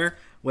identifier.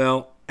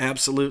 Well,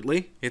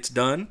 absolutely, it's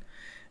done.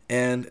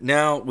 And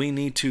now we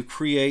need to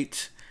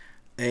create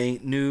a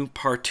new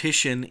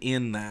partition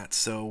in that.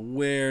 So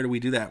where do we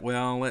do that?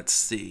 Well, let's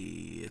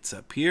see. It's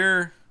up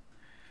here.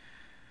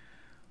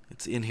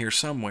 It's in here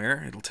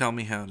somewhere. It'll tell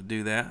me how to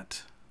do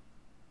that.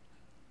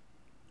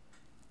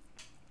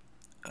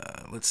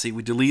 Let's see.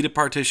 We delete a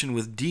partition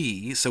with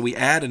D, so we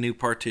add a new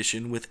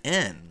partition with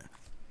N.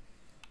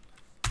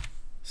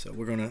 So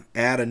we're going to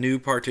add a new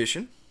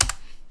partition.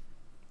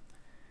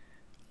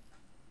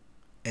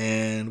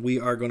 And we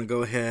are going to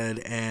go ahead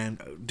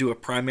and do a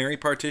primary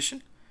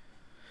partition.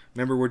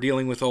 Remember, we're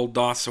dealing with old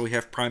DOS, so we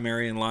have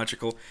primary and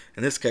logical.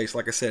 In this case,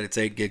 like I said, it's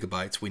 8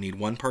 gigabytes. We need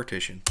one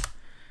partition,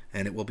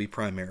 and it will be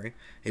primary.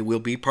 It will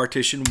be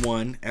partition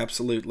 1,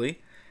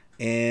 absolutely.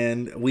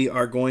 And we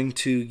are going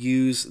to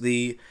use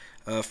the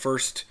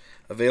first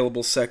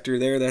available sector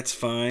there. That's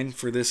fine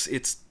for this.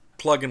 It's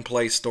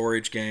plug-and-play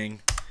storage,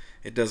 gang.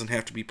 It doesn't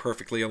have to be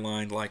perfectly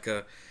aligned like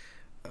a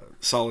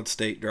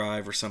solid-state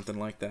drive or something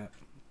like that.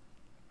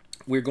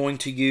 We're going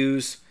to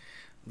use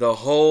the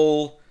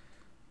whole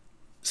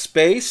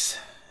space,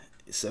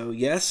 so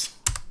yes,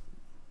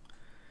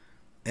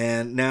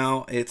 and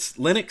now it's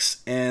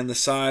Linux and the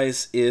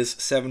size is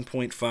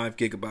 7.5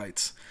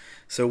 gigabytes.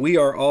 So we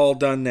are all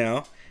done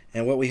now,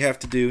 and what we have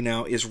to do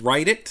now is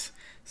write it.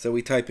 So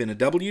we type in a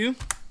W.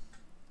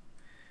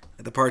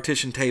 The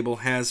partition table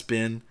has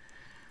been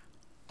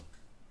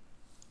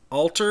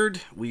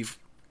altered. We've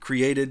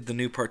created the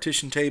new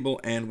partition table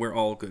and we're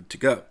all good to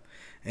go,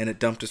 and it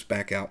dumped us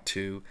back out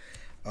to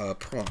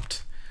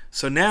prompt.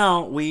 So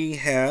now we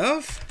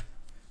have,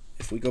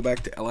 if we go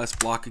back to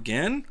lsblk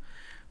again,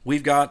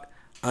 we've got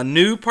a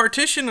new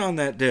partition on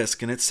that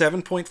disk, and it's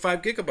 7.5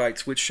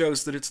 gigabytes, which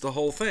shows that it's the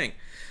whole thing.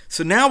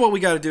 So now what we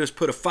got to do is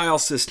put a file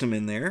system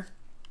in there.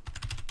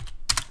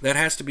 That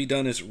has to be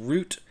done as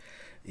root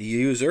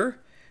user,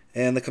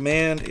 and the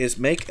command is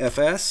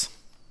mkfs,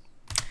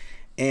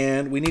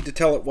 and we need to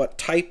tell it what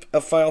type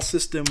of file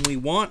system we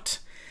want.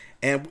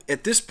 And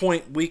at this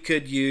point, we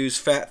could use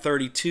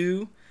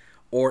FAT32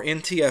 or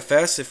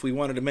NTFS if we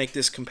wanted to make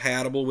this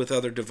compatible with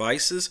other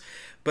devices.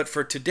 But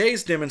for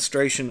today's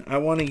demonstration, I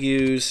want to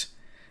use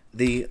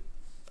the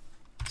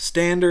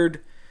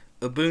standard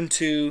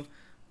Ubuntu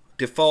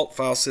default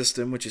file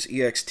system, which is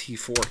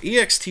ext4.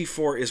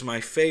 ext4 is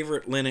my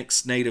favorite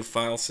Linux native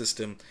file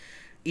system,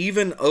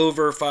 even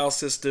over file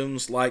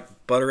systems like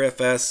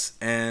Btrfs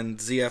and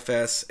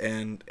ZFS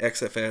and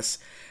XFS.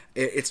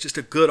 It's just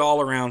a good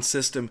all-around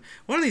system.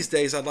 One of these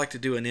days, I'd like to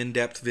do an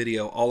in-depth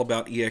video all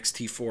about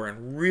ext4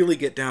 and really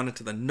get down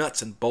into the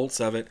nuts and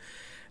bolts of it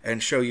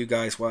and show you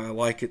guys why I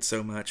like it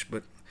so much.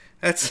 But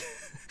that's,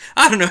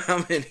 I don't know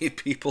how many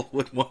people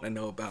would want to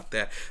know about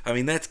that. I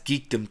mean, that's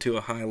geekdom to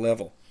a high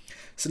level.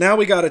 So now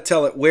we got to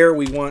tell it where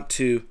we want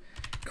to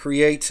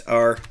create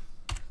our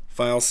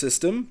file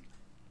system.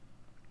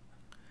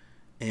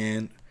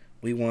 And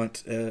we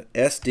want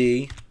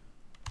SDB1.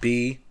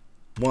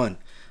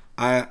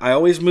 I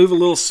always move a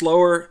little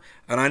slower,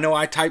 and I know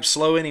I type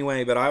slow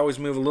anyway, but I always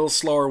move a little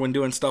slower when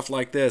doing stuff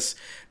like this,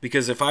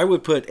 because if I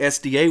would put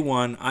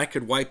SDA1, I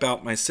could wipe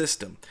out my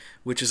system,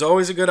 which is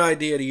always a good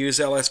idea to use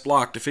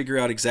lsblk to figure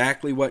out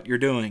exactly what you're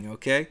doing,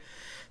 okay?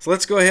 So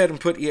let's go ahead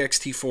and put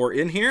ext4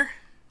 in here.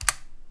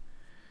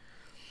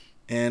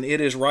 And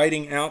it is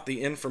writing out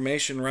the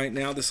information right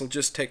now. This will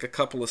just take a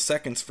couple of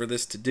seconds for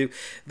this to do.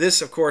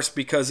 This, of course,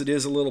 because it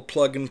is a little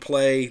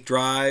plug-and-play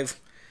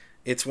drive,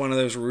 it's one of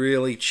those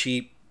really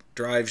cheap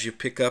drives you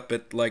pick up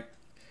at like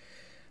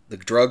the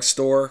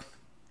drugstore.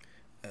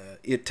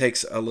 It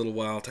takes a little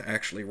while to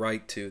actually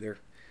write to.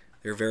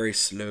 They're very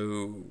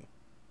slow.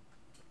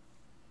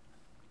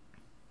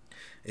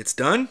 It's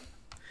done,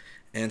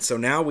 and so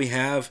now we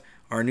have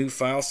our new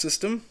file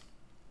system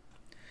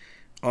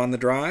on the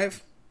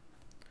drive.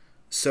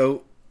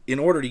 So in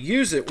order to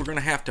use it, we're going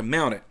to have to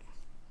mount it.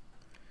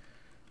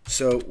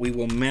 So we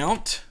will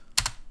mount.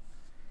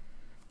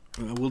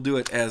 We'll do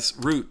it as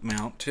root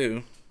mount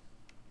too.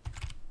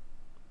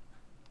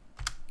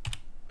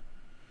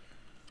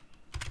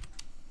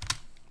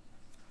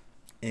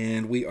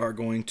 And we are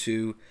going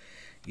to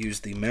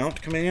use the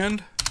mount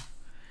command,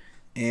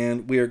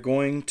 and we are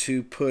going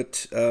to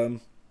put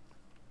and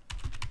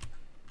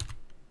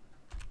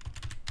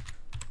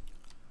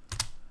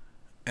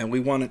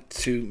we want it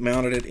to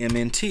mount it at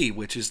mnt,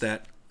 which is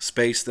that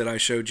space that I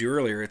showed you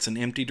earlier. It's an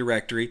empty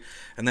directory,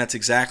 and that's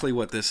exactly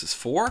what this is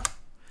for,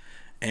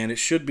 and it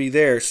should be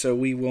there. So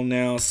we will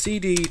now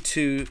cd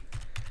to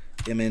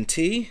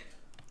mnt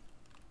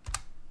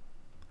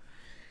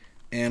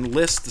and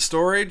list the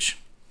storage.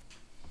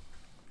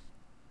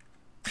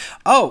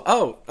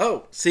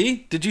 Oh,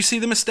 see? Did you see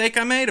the mistake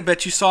I made? I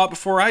bet you saw it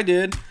before I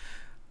did.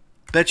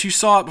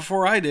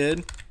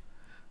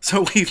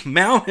 So we've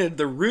mounted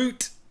the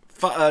root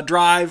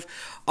drive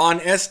on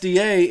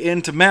SDA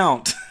into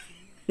mount.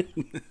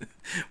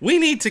 We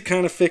need to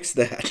kind of fix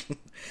that.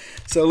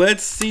 So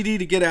let's cd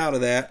to get out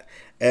of that,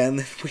 and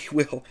then we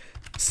will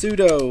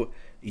sudo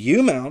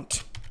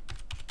umount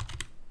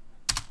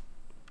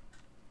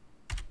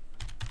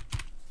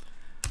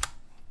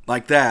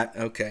like that.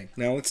 Okay,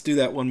 now let's do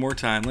that one more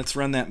time. Let's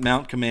run that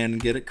mount command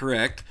and get it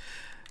correct.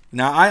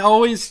 Now I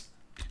always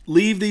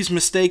leave these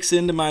mistakes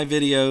into my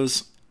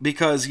videos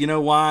because you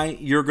know why?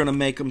 You're going to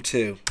make them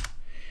too.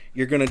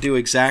 You're going to do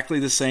exactly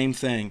the same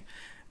thing,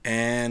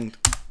 and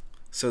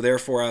so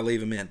therefore I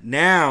leave them in.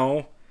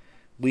 Now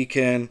we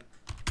can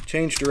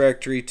change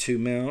directory to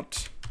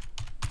mount,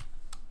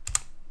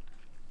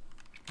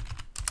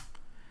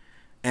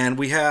 and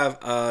we have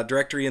a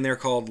directory in there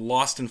called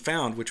lost and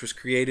found, which was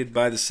created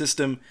by the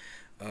system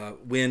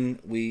when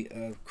we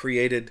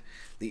created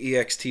the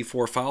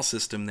ext4 file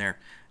system there,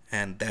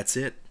 and that's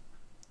it.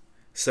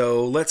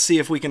 So let's see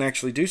if we can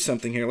actually do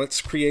something here.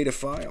 Let's create a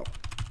file.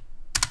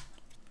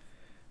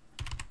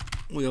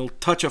 We'll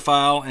touch a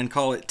file and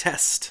call it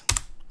test.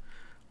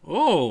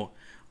 Oh,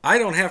 I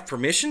don't have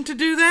permission to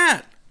do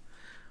that?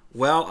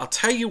 Well, I'll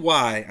tell you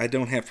why I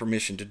don't have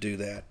permission to do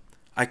that.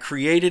 I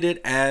created it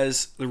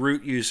as the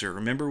root user.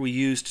 Remember we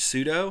used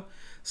sudo?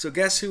 So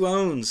guess who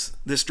owns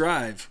this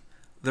drive?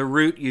 The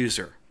root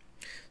user.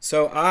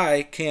 So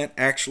I can't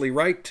actually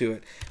write to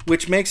it,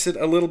 which makes it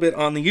a little bit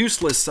on the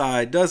useless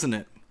side, doesn't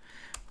it?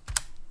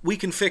 We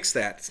can fix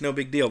that. It's no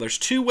big deal. There's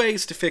two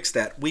ways to fix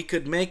that. We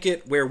could make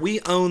it where we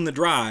own the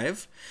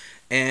drive,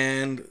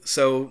 and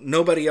so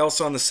nobody else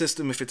on the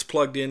system, if it's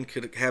plugged in,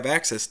 could have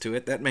access to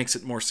it. That makes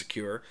it more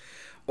secure.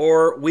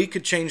 Or we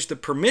could change the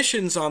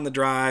permissions on the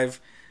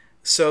drive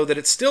so that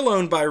it's still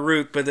owned by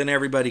root, but then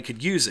everybody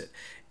could use it.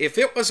 If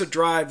it was a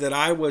drive that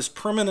I was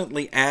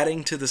permanently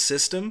adding to the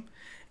system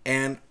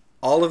and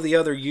all of the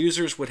other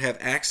users would have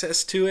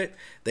access to it,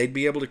 they'd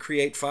be able to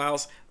create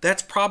files,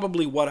 that's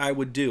probably what I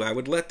would do. I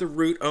would let the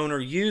root owner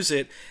use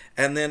it,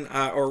 and then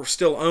or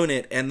still own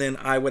it, and then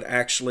I would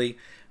actually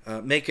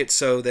make it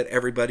so that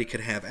everybody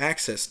could have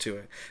access to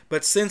it.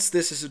 But since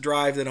this is a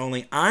drive that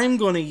only I'm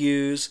going to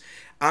use,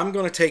 I'm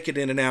going to take it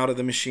in and out of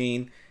the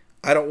machine.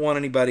 I don't want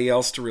anybody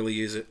else to really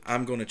use it.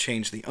 I'm going to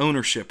change the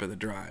ownership of the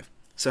drive.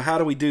 So how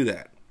do we do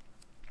that?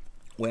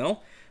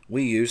 Well,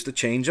 we use the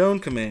change own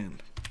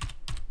command.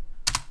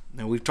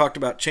 Now we've talked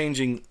about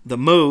changing the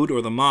mode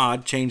or the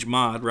mod, change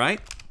mod,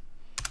 right?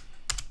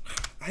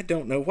 I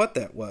don't know what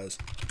that was.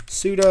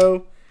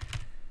 Sudo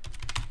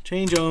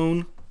change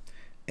own,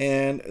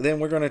 and then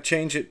we're going to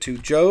change it to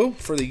Joe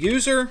for the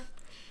user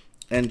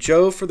and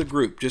Joe for the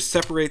group. Just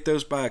separate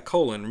those by a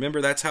colon.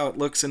 Remember, that's how it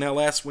looks in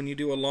LS when you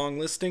do a long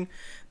listing.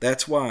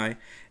 That's why.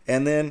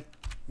 And then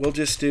we'll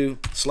just do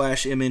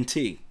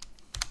 /mnt.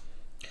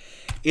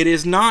 It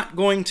is not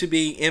going to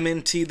be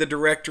mnt, the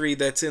directory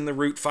that's in the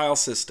root file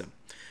system.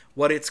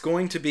 What it's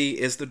going to be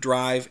is the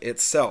drive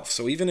itself.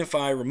 So even if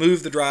I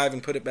remove the drive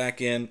and put it back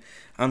in,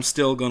 I'm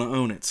still going to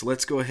own it. So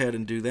let's go ahead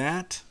and do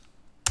that.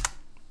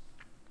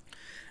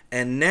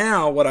 And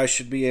now what I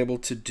should be able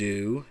to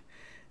do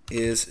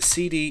is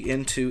cd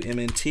into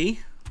mnt.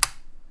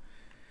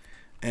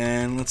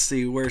 And let's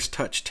see, where's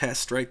touch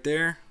test right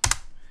there?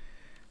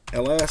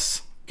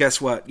 ls.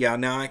 Guess what? Yeah,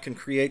 now I can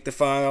create the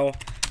file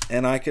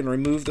and I can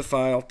remove the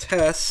file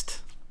test.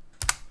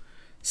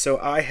 So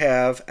I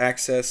have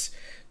access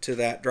to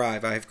that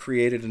drive. I have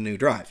created a new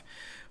drive.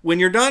 When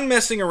you're done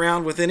messing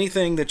around with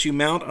anything that you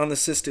mount on the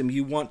system,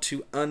 you want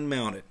to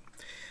unmount it.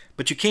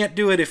 But you can't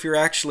do it if you're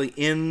actually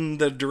in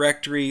the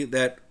directory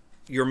that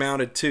you're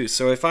mounted to.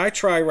 So if I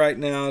try right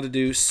now to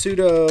do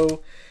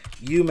sudo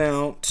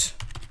umount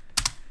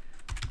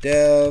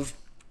dev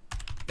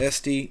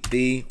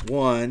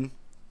sdb1,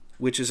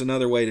 which is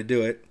another way to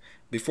do it,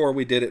 before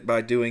we did it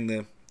by doing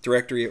the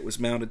directory it was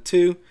mounted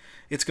to,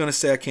 it's going to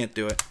say I can't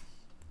do it.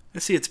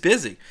 Let's see, it's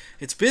busy.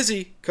 It's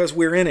busy because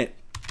we're in it.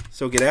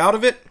 So get out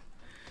of it,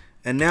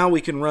 and now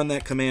we can run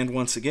that command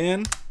once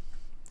again,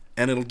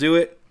 and it'll do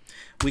it.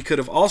 We could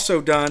have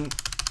also done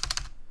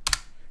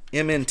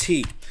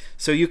mnt.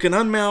 So you can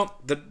unmount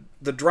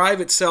the drive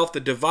itself,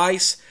 the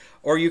device,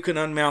 or you can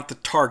unmount the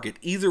target.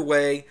 Either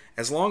way,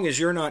 as long as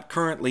you're not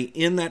currently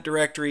in that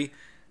directory,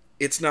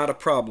 it's not a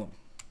problem.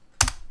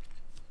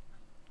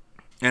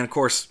 And of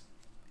course,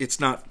 it's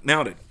not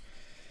mounted.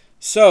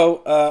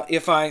 So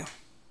if I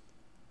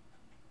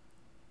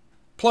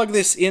plug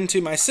this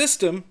into my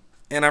system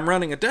and I'm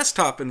running a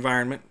desktop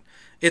environment,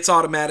 it's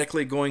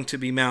automatically going to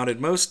be mounted.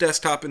 Most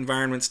desktop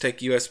environments take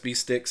USB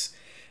sticks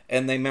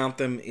and they mount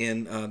them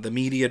in the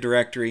media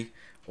directory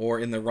or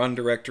in the run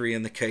directory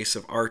in the case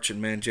of Arch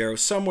and Manjaro,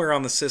 somewhere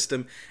on the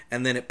system,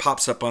 and then it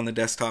pops up on the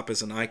desktop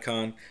as an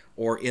icon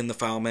or in the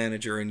file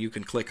manager, and you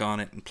can click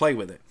on it and play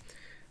with it.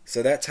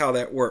 So that's how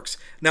that works.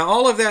 Now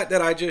all of that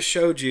I just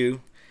showed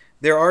you,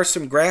 there are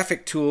some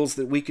graphic tools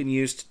that we can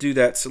use to do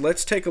that. So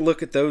let's take a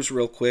look at those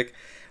real quick.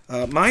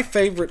 My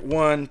favorite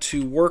one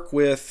to work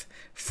with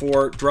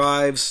for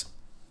drives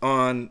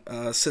on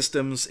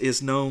systems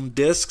is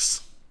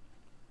gnome-disks.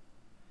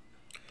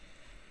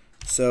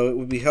 So it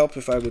would be helpful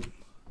if I would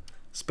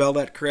spell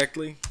that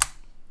correctly.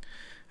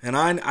 And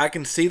I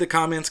can see the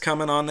comments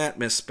coming on that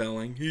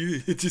misspelling.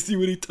 Did you see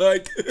what he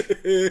typed?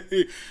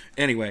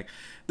 Anyway,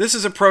 this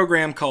is a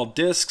program called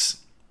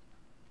Disks,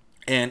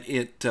 and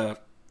it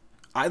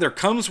either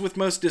comes with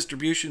most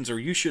distributions or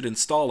you should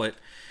install it,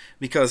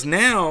 because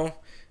now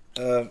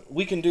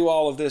we can do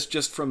all of this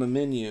just from a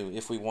menu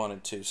if we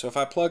wanted to. So if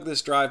I plug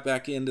this drive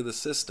back into the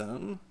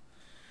system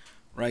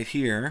right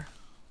here,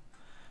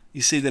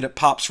 you see that it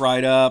pops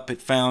right up.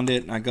 It found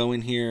it, and I go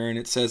in here and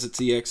it says it's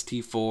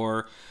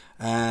ext4,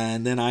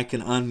 and then I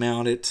can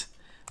unmount it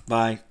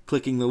by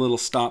clicking the little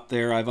stop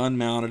there. I've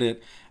unmounted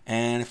it,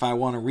 and if I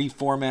want to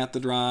reformat the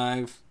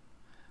drive,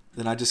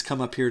 then I just come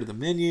up here to the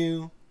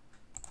menu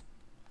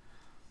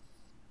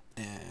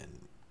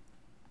and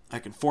I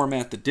can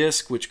format the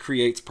disk, which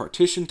creates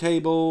partition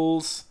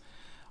tables,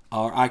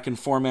 or I can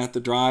format the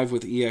drive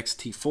with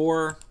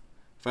ext4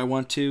 if I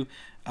want to.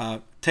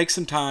 Take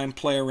some time,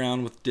 play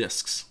around with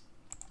disks.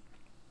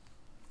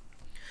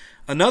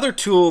 Another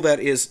tool that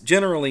is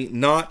generally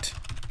not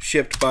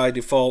shipped by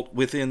default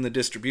within the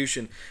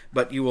distribution,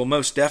 but you will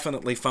most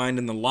definitely find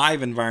in the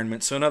live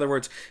environment. So in other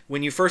words,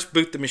 when you first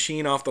boot the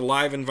machine off the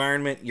live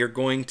environment, you're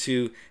going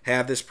to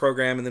have this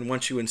program, and then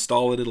once you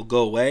install it, it'll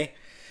go away,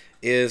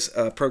 is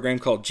a program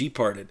called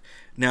gparted.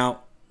 Now,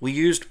 we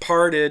used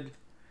parted.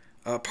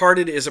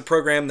 Parted is a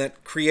program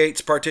that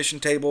creates partition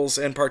tables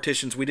and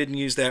partitions. We didn't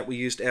use that. We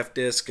used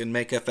fdisk and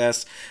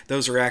mkfs.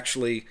 Those are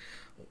actually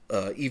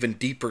even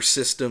deeper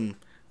system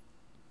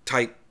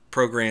type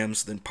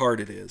programs than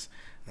parted is.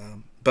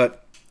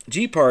 But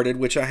gparted,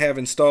 which I have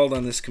installed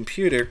on this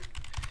computer,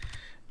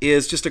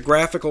 is just a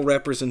graphical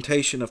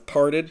representation of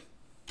parted.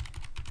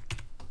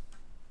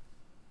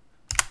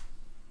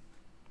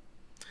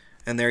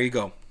 And there you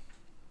go.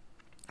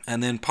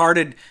 And then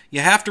parted,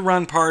 you have to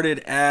run parted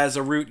as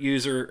a root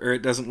user or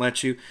it doesn't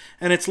let you.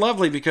 And it's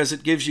lovely because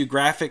it gives you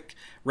graphic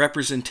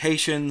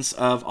representations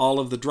of all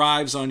of the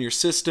drives on your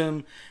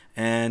system,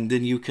 and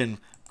then you can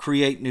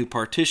create new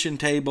partition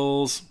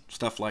tables,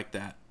 stuff like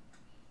that.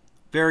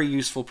 Very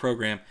useful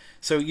program.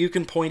 So you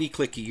can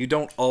pointy-clicky. You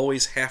don't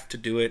always have to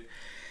do it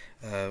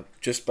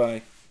just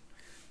by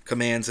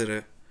commands at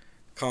a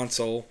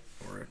console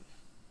or a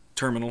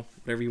terminal,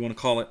 whatever you want to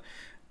call it.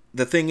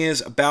 The thing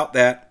is about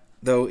that,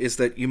 though, is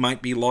that you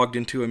might be logged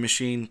into a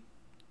machine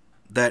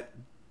that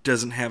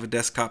doesn't have a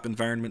desktop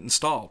environment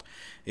installed.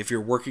 If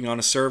you're working on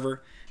a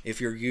server, if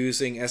you're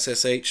using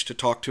SSH to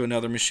talk to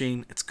another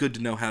machine, it's good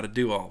to know how to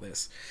do all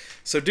this.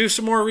 So do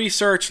some more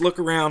research, look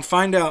around,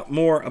 find out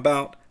more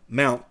about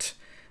mount,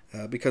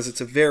 because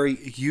it's a very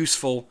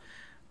useful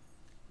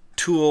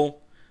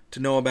tool to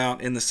know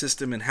about in the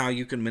system and how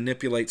you can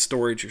manipulate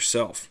storage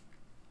yourself.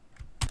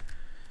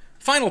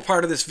 Final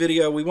part of this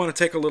video, we want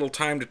to take a little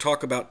time to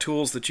talk about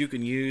tools that you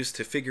can use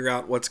to figure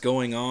out what's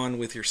going on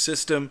with your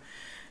system,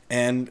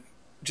 and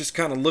just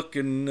kind of look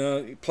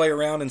and play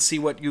around and see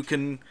what you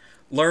can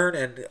learn.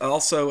 And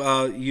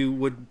also you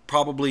would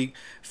probably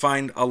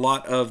find a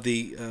lot of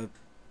the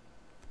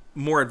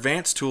more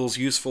advanced tools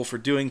useful for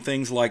doing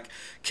things like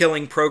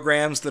killing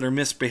programs that are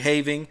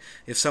misbehaving.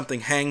 If something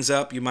hangs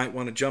up, you might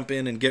want to jump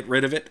in and get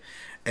rid of it,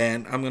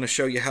 and I'm going to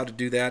show you how to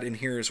do that in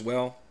here as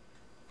well.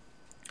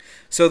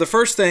 So the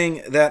first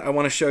thing that I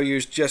want to show you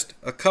is just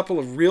a couple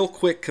of real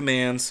quick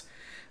commands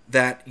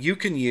that you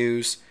can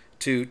use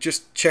to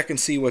just check and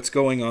see what's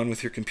going on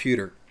with your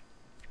computer.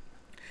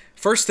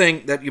 First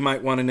thing that you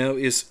might want to know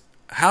is,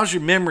 how's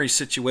your memory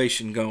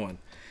situation going?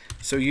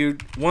 So you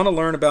want to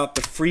learn about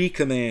the free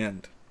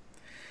command.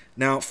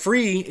 Now,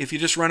 free, if you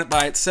just run it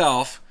by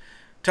itself,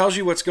 tells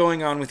you what's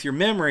going on with your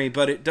memory,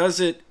 but it does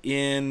it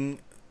in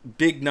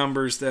big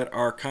numbers that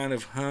are kind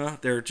of,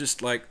 they're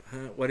just like,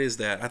 what is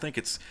that? I think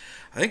it's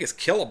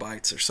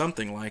kilobytes or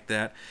something like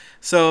that.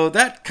 So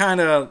that kind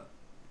of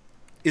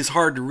is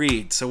hard to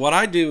read. So what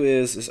I do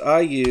is I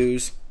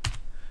use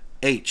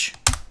H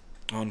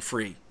on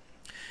free,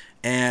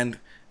 and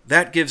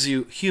that gives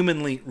you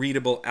humanly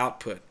readable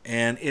output,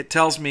 and it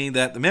tells me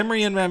that the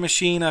memory in my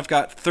machine, I've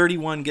got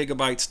 31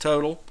 gigabytes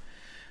total.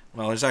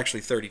 Well, there's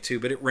actually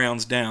 32, but it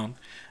rounds down.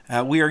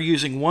 We are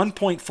using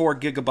 1.4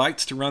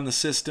 gigabytes to run the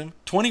system.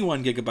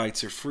 21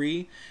 gigabytes are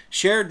free.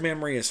 Shared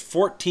memory is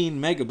 14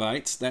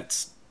 megabytes.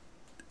 That's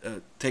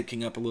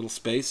taking up a little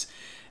space.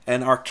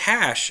 And our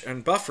cache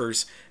and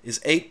buffers is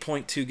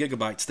 8.2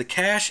 gigabytes. The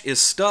cache is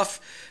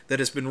stuff that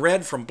has been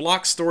read from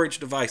block storage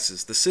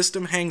devices. The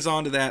system hangs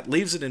on to that,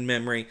 leaves it in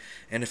memory,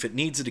 and if it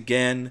needs it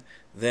again,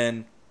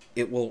 then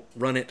it will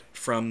run it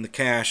from the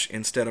cache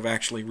instead of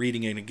actually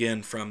reading it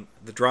again from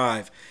the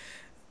drive.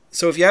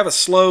 So if you have a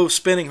slow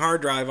spinning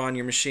hard drive on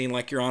your machine,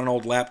 like you're on an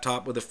old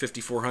laptop with a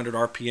 5400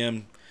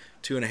 RPM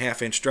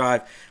 2.5-inch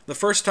drive, the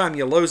first time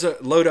you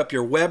load up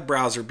your web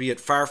browser, be it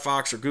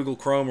Firefox or Google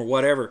Chrome or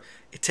whatever,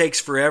 it takes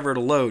forever to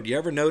load. You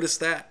ever notice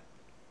that?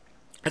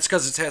 That's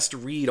because it has to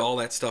read all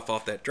that stuff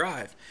off that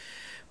drive.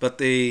 But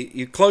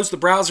you close the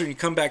browser and you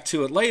come back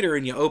to it later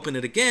and you open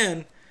it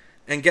again,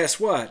 and guess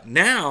what?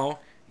 Now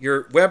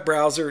your web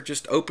browser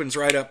just opens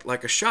right up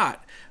like a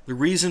shot. The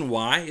reason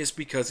why is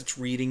because it's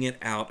reading it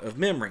out of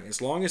memory.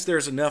 As long as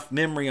there's enough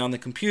memory on the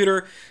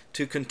computer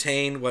to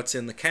contain what's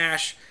in the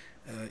cache,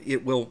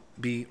 it will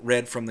be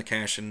read from the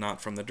cache and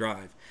not from the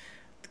drive.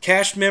 The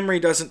cache memory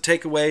doesn't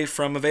take away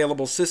from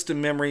available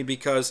system memory,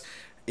 because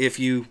if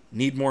you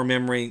need more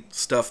memory,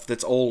 stuff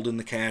that's old in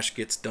the cache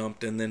gets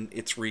dumped and then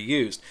it's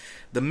reused.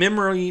 The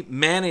memory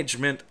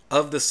management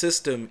of the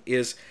system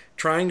is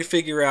trying to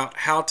figure out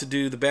how to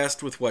do the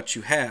best with what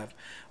you have.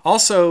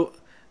 Also,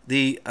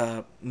 the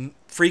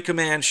free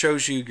command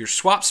shows you your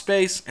swap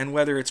space and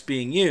whether it's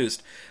being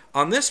used.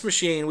 On this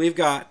machine, we've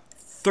got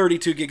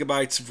 32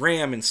 gigabytes of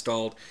RAM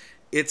installed.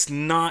 It's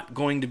not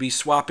going to be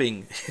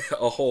swapping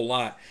a whole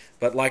lot,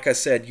 but like I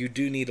said, you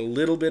do need a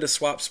little bit of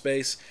swap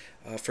space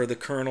for the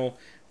kernel,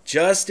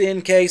 just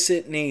in case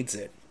it needs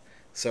it.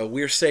 So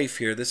we're safe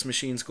here. This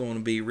machine's going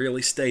to be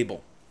really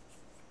stable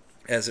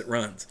as it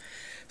runs.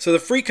 So the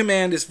free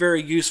command is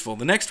very useful.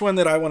 The next one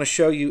that I want to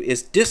show you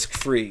is disk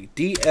free,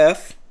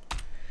 df.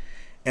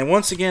 And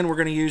once again, we're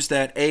going to use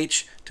that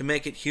H to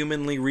make it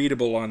humanly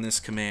readable on this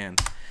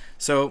command.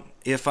 So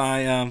if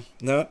I,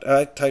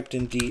 I typed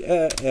in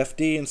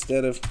fd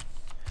instead of,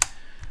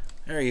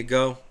 there you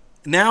go.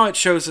 Now it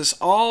shows us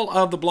all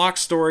of the block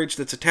storage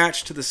that's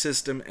attached to the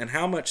system and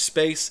how much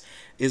space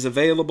is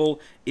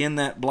available in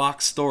that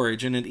block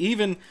storage. And it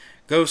even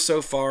goes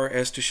so far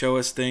as to show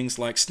us things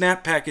like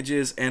snap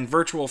packages and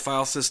virtual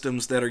file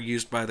systems that are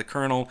used by the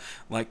kernel,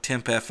 like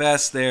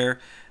tempfs there,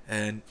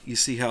 and you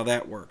see how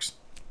that works.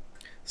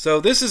 So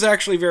this is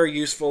actually very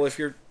useful if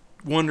you're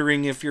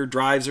wondering if your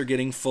drives are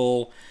getting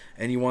full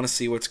and you want to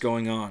see what's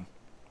going on.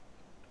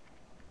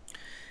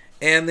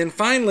 And then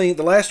finally,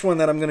 the last one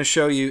that I'm going to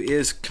show you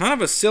is kind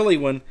of a silly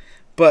one,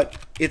 but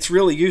it's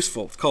really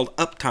useful. It's called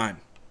uptime.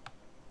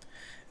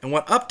 And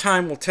what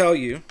uptime will tell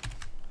you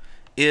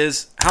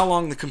is how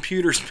long the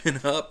computer's been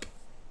up.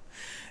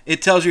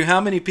 It tells you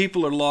how many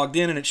people are logged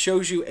in, and it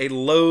shows you a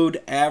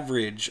load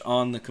average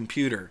on the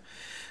computer.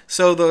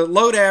 So the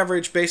load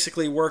average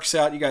basically works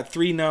out, you got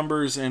three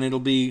numbers, and it'll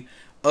be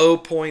 0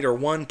 point or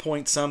 1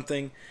 point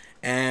something.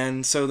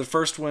 And so the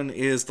first one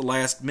is the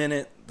last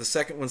minute, the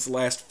second one's the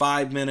last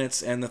 5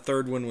 minutes, and the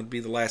third one would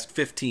be the last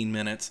 15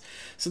 minutes.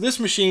 So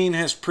this machine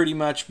has pretty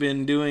much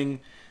been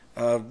doing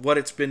what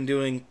it's been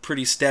doing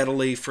pretty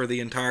steadily for the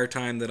entire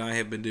time that I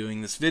have been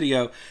doing this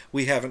video.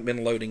 We haven't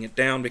been loading it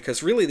down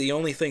because really the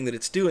only thing that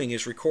it's doing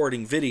is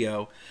recording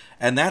video,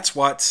 and that's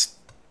what's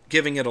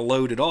giving it a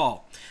load at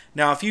all.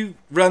 Now if you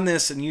run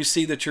this and you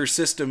see that your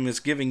system is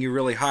giving you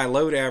really high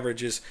load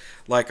averages,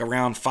 like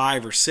around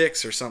 5 or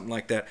 6 or something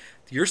like that,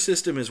 your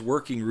system is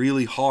working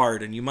really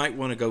hard, and you might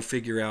want to go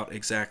figure out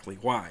exactly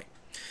why.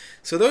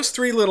 So those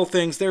three little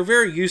things, they're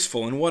very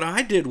useful, and what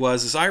I did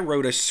was I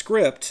wrote a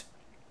script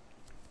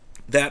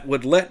that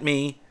would let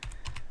me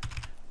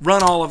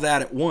run all of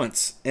that at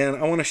once, and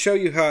I want to show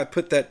you how I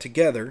put that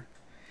together.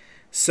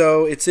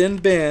 So it's in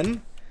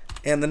bin,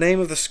 and the name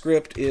of the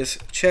script is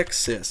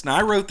checksys. Now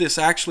I wrote this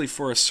actually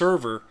for a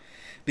server,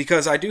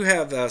 because I do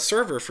have a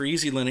server for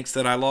EzeeLinux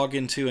that I log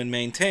into and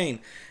maintain,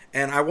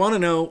 and I want to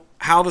know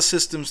how the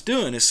system's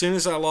doing. As soon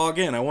as I log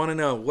in, I want to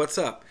know what's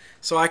up.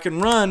 So I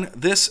can run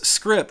this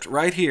script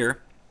right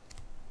here,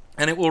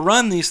 and it will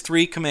run these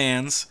three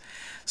commands.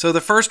 So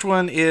the first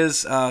one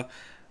is the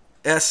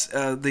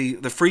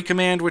free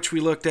command, which we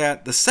looked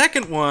at. The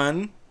second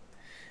one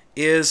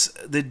is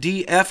the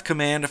df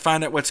command to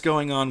find out what's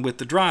going on with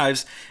the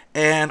drives.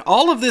 And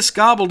all of this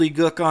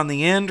gobbledygook on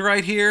the end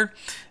right here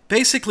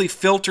basically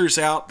filters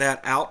out that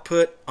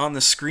output on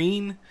the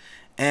screen,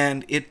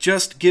 and it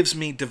just gives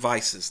me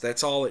devices.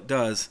 That's all it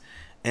does.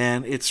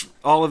 And it's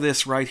all of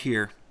this right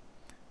here.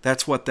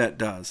 That's what that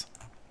does.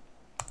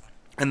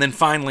 And then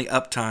finally,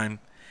 uptime.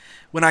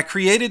 When I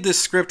created this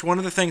script, one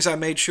of the things I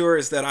made sure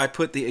is that I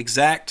put the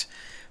exact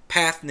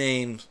path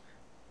names,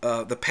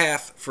 the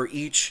path for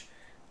each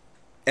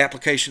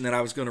application that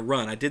I was going to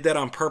run. I did that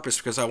on purpose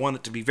because I want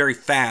it to be very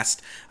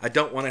fast. I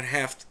don't want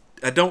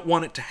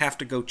it to have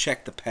to go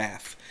check the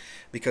path,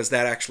 because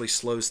that actually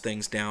slows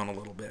things down a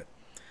little bit.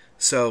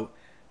 So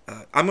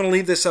I'm going to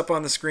leave this up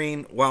on the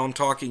screen while I'm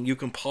talking. You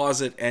can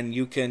pause it and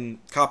you can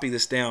copy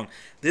this down.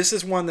 This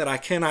is one that I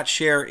cannot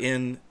share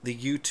in the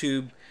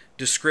YouTube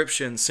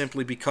description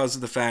simply because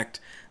of the fact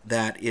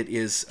that it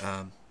is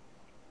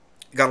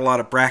got a lot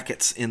of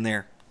brackets in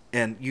there,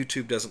 and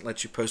YouTube doesn't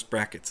let you post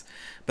brackets.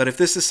 But if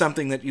this is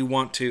something that you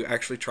want to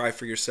actually try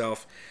for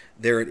yourself,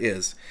 there it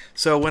is.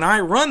 So when I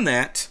run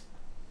that,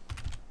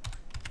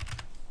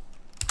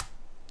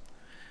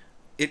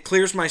 it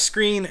clears my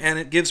screen and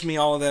it gives me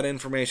all of that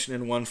information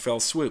in one fell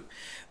swoop.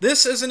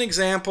 This is an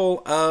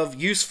example of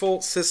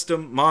useful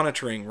system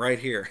monitoring right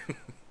here.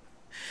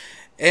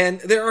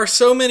 And there are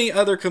so many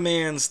other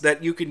commands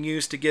that you can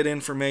use to get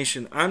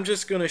information. I'm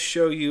just going to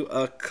show you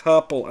a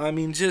couple. I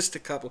mean, just a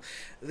couple.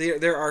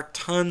 There are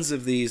tons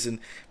of these, and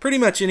pretty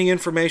much any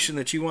information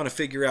that you want to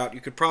figure out,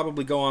 you could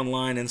probably go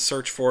online and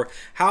search for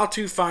how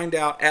to find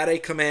out at a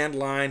command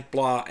line,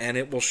 blah, and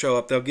it will show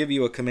up. They'll give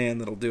you a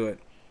command that'll do it.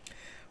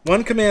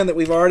 One command that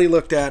we've already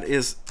looked at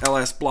is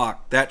lsblk.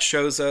 That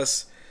shows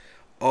us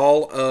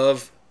all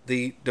of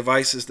the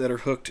devices that are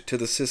hooked to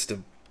the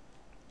system.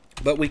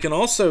 But we can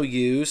also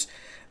use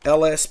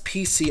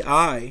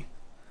lspci,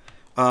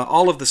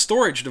 all of the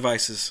storage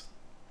devices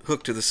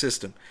hooked to the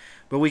system.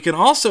 But we can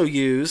also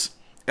use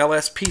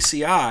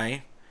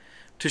lspci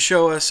to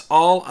show us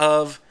all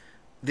of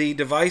the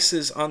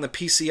devices on the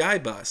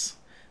PCI bus.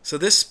 So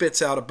this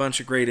spits out a bunch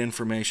of great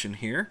information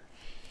here.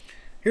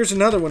 Here's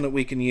another one that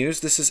we can use.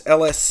 This is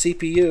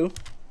lscpu.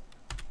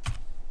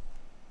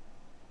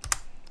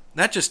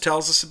 That just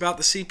tells us about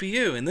the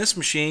CPU. In this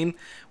machine,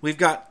 we've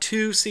got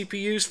 2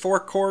 CPUs,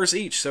 4 cores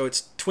each. So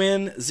it's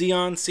twin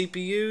Xeon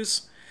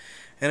CPUs,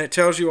 and it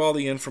tells you all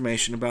the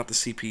information about the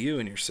CPU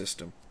in your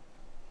system.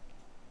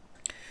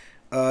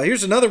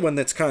 Here's another one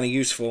that's kind of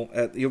useful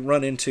you'll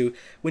run into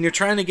when you're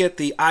trying to get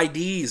the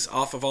IDs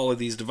off of all of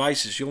these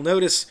devices. You'll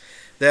notice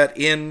that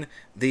in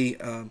the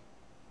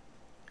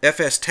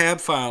fs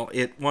tab file,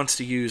 it wants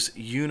to use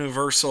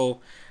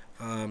universal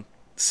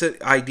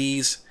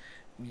IDs,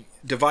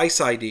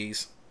 device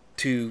IDs,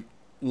 to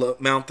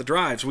mount the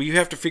drives. Well, you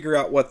have to figure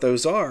out what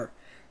those are.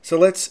 So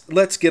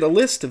let's get a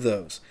list of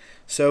those.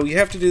 So you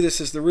have to do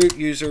this as the root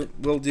user.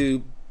 We'll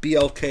do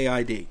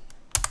blkid.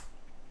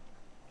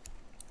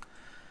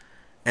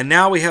 And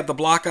now we have the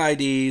block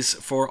IDs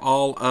for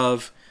all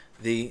of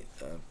the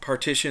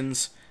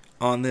partitions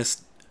on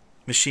this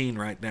machine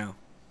right now.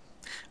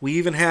 We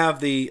even have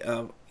the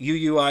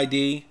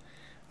UUID.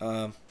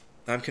 I'm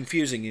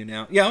confusing you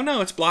now. Yeah, no,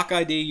 it's block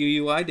ID,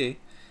 UUID.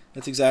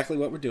 That's exactly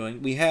what we're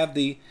doing. We have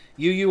the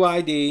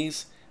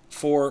UUIDs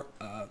for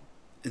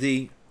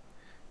the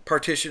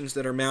partitions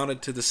that are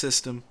mounted to the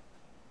system,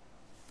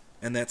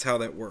 and that's how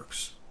that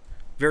works.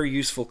 Very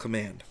useful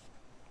command.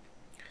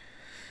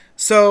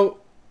 So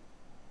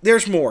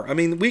there's more. I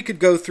mean, we could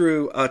go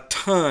through a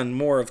ton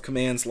more of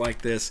commands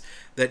like this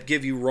that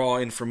give you raw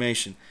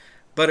information.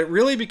 But it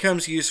really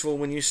becomes useful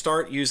when you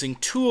start using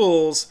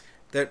tools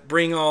that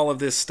bring all of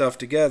this stuff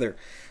together.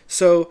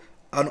 So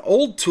an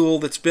old tool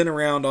that's been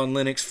around on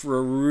Linux for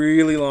a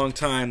really long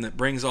time that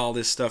brings all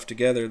this stuff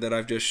together that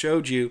I've just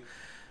showed you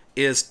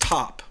is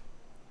top.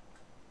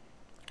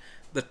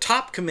 The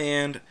top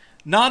command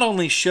not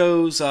only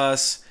shows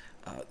us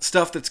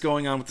stuff that's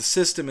going on with the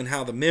system and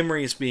how the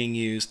memory is being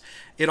used,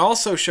 it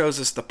also shows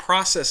us the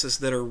processes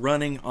that are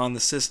running on the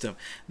system.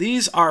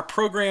 These are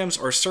programs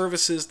or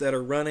services that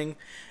are running.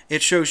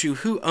 It shows you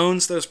who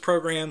owns those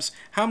programs,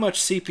 how much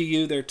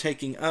CPU they're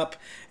taking up,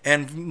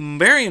 and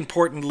very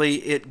importantly,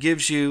 it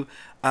gives you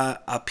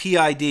a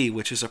PID,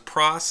 which is a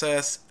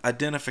process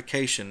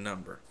identification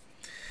number.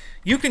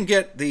 You can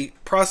get the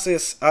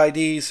process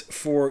IDs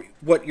for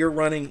what you're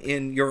running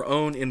in your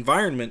own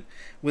environment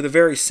with a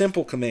very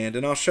simple command,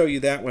 and I'll show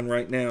you that one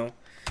right now.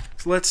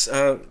 So let's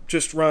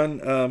just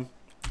run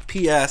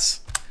ps,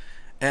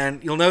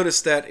 and you'll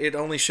notice that it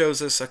only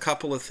shows us a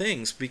couple of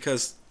things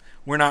because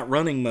we're not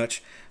running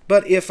much.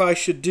 But if I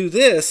should do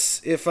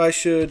this, if I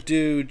should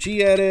do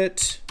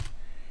gedit,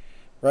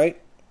 right,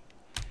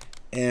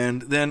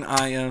 and then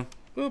my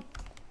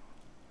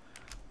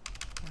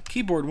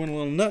keyboard went a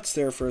little nuts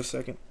there for a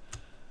second.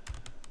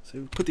 So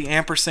we put the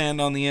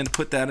ampersand on the end,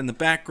 put that in the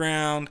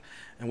background,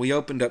 and we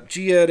opened up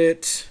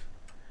gedit,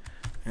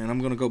 and I'm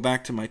going to go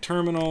back to my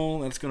terminal.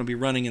 That's going to be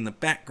running in the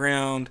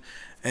background,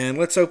 and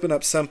let's open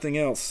up something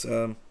else.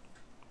 Well,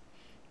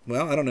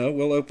 I don't know.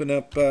 We'll open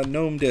up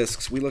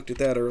gnome-disks. We looked at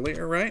that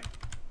earlier, right?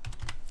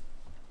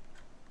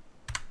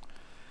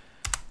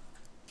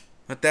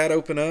 Let that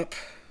open up,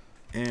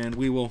 and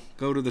we will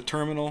go to the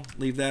terminal,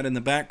 leave that in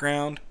the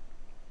background.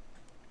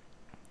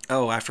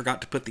 Oh, I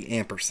forgot to put the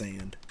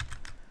ampersand.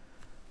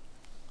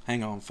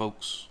 Hang on,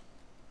 folks.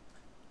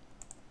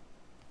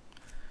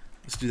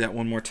 Let's do that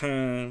one more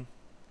time.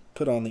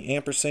 Put on the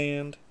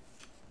ampersand.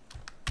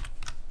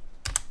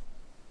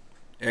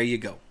 There you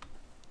go.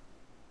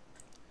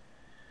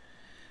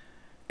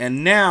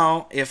 And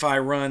now, if I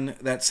run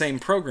that same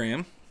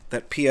program,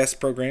 that PS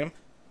program,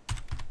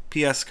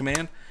 PS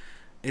command,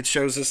 it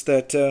shows us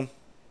that,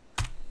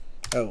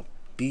 oh,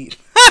 B.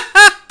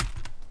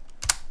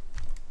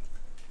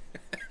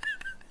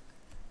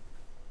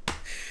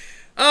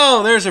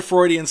 Oh, there's a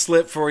Freudian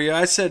slip for you.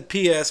 I said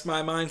PS,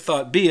 my mind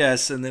thought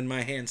BS, and then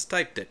my hands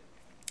typed it.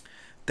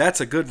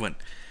 That's a good one.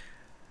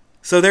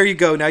 So there you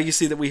go. Now you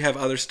see that we have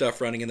other stuff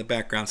running in the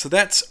background. So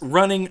that's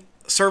running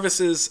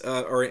services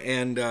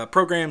and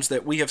programs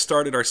that we have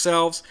started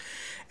ourselves.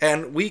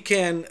 And we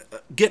can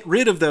get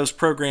rid of those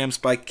programs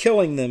by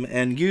killing them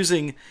and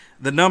using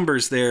the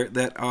numbers there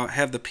that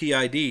have the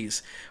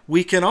PIDs.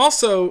 We can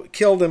also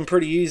kill them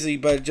pretty easy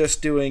by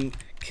just doing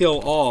kill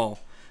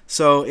all.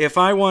 So if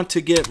I want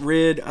to get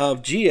rid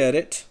of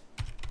gedit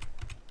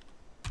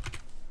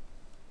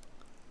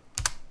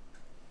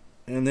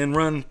and then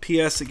run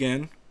PS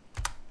again,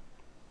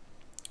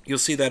 you'll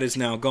see that is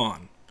now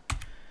gone.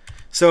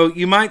 So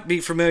you might be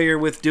familiar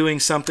with doing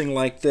something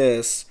like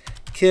this.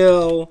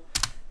 Kill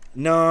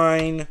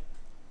 9,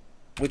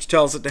 which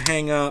tells it to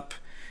hang up,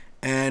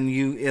 and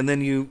then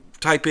you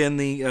type in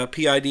the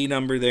PID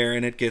number there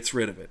and it gets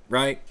rid of it,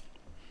 right?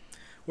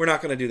 we're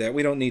not going to do that.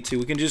 We don't need to.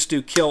 We can just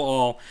do kill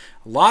all.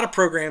 A lot of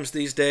programs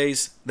these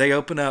days, they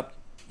open up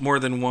more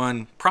than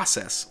one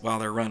process while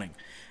they're running.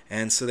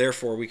 And so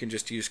therefore we can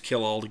just use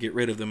kill all to get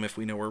rid of them if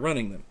we know we're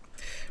running them.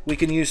 We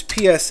can use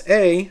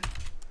PSA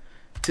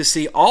to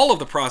see all of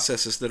the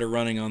processes that are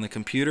running on the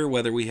computer,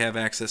 whether we have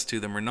access to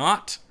them or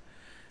not.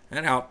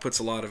 That outputs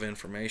a lot of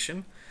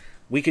information.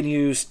 We can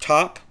use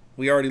top.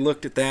 We already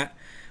looked at that.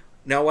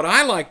 Now what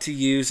I like to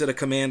use at a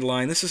command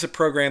line, this is a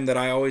program that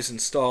I always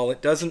install.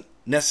 It doesn't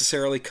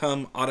necessarily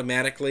come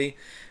automatically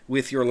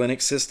with your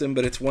Linux system,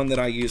 but it's one that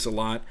I use a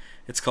lot.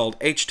 It's called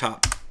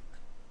htop.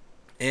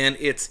 And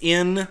it's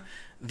in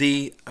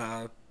the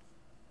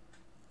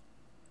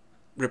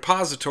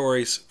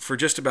repositories for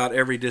just about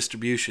every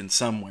distribution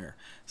somewhere.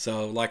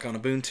 So like on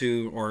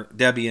Ubuntu or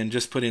Debian,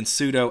 just put in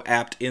sudo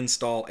apt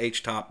install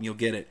htop and you'll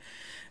get it.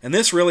 And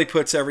this really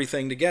puts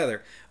everything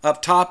together.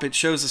 Up top it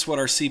shows us what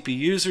our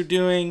CPUs are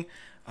doing.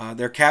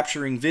 They're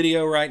capturing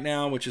video right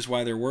now, which is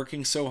why they're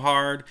working so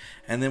hard.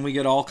 And then we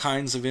get all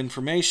kinds of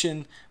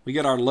information. We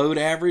get our load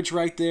average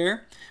right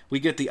there. We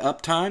get the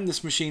uptime.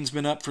 This machine's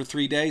been up for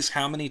 3 days.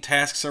 How many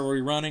tasks are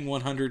we running?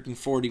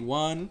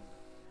 141.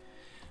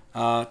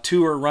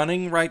 2 are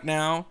running right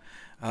now.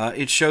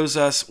 It shows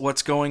us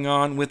what's going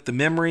on with the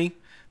memory.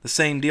 The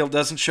same deal.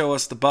 Doesn't show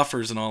us the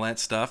buffers and all that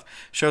stuff.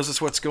 Shows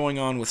us what's going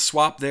on with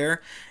swap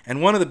there.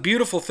 And one of the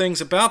beautiful things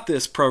about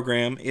this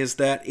program is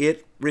that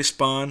it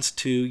responds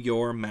to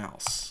your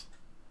mouse.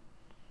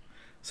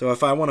 So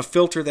if I want to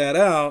filter that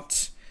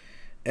out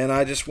and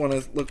I just want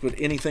to look at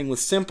anything with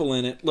simple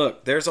in it,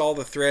 look, there's all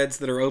the threads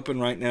that are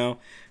open right now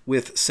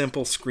with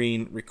simple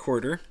screen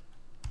recorder.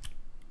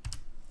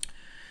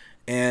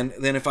 And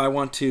then if I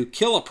want to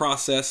kill a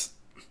process,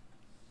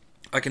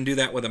 I can do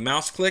that with a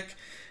mouse click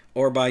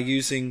or by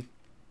using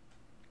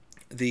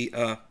the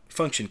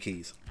function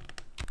keys.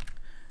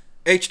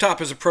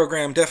 Htop is a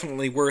program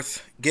definitely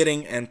worth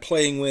getting and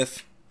playing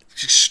with.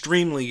 It's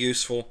extremely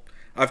useful.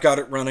 I've got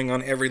it running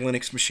on every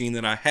Linux machine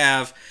that I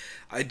have.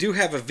 I do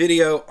have a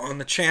video on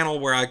the channel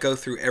where I go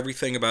through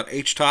everything about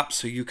htop,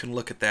 so you can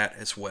look at that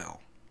as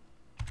well.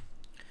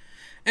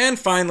 And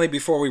finally,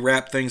 before we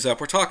wrap things up,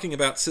 we're talking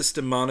about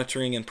system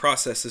monitoring and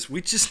processes.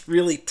 We just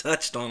really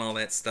touched on all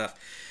that stuff.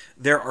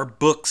 There are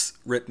books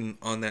written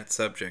on that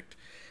subject,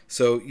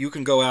 so you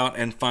can go out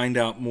and find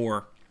out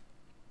more.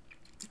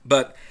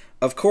 But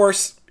of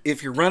course,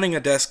 if you're running a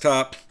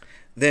desktop,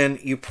 then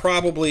you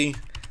probably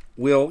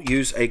will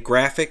use a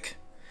graphic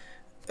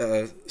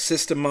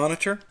system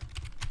monitor.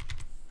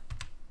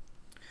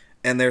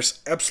 And there's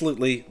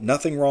absolutely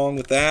nothing wrong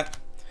with that.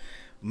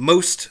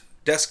 Most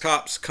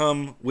desktops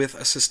come with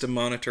a system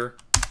monitor.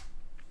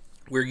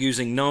 We're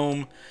using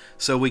GNOME,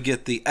 so we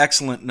get the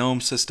excellent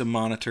GNOME system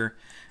monitor,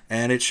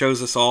 and it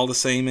shows us all the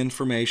same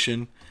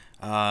information.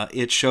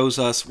 It shows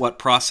us what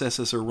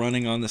processes are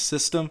running on the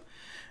system,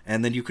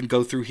 and then you can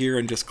go through here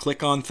and just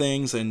click on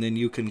things, and then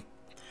you can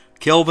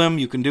kill them.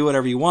 You can do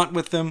whatever you want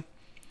with them.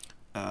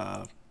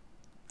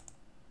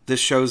 This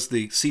shows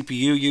the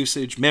CPU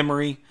usage,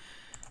 memory,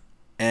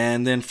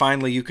 and then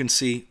finally you can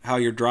see how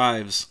your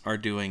drives are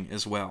doing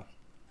as well.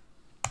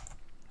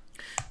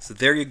 So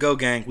there you go,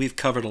 gang. We've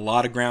covered a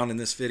lot of ground in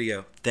this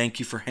video. Thank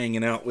you for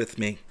hanging out with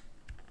me.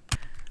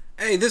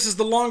 Hey, this is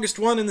the longest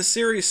one in the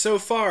series so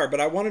far, but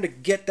I wanted to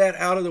get that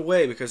out of the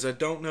way because I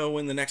don't know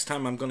when the next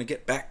time I'm going to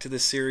get back to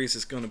this series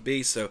is going to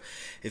be. So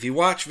if you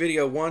watch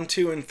video 1,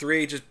 2, and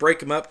 3, just break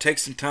them up, take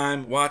some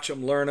time, watch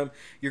them, learn them.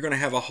 You're going to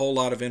have a whole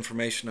lot of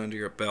information under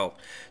your belt.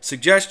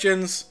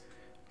 Suggestions,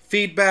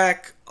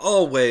 feedback,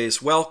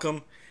 always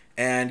welcome.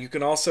 And you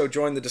can also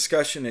join the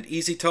discussion at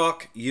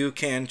EzeeTalk. You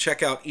can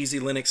check out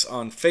EzeeLinux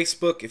on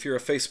Facebook if you're a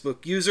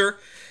Facebook user.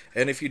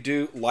 And if you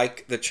do,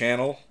 like the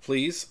channel,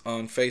 please,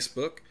 on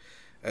Facebook.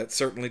 It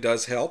certainly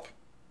does help.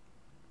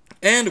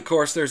 And, of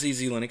course, there's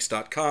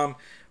EzeeLinux.com,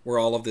 where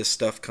all of this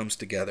stuff comes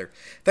together.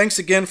 Thanks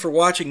again for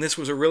watching. This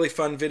was a really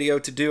fun video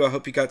to do. I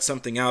hope you got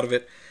something out of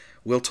it.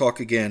 We'll talk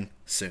again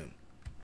soon.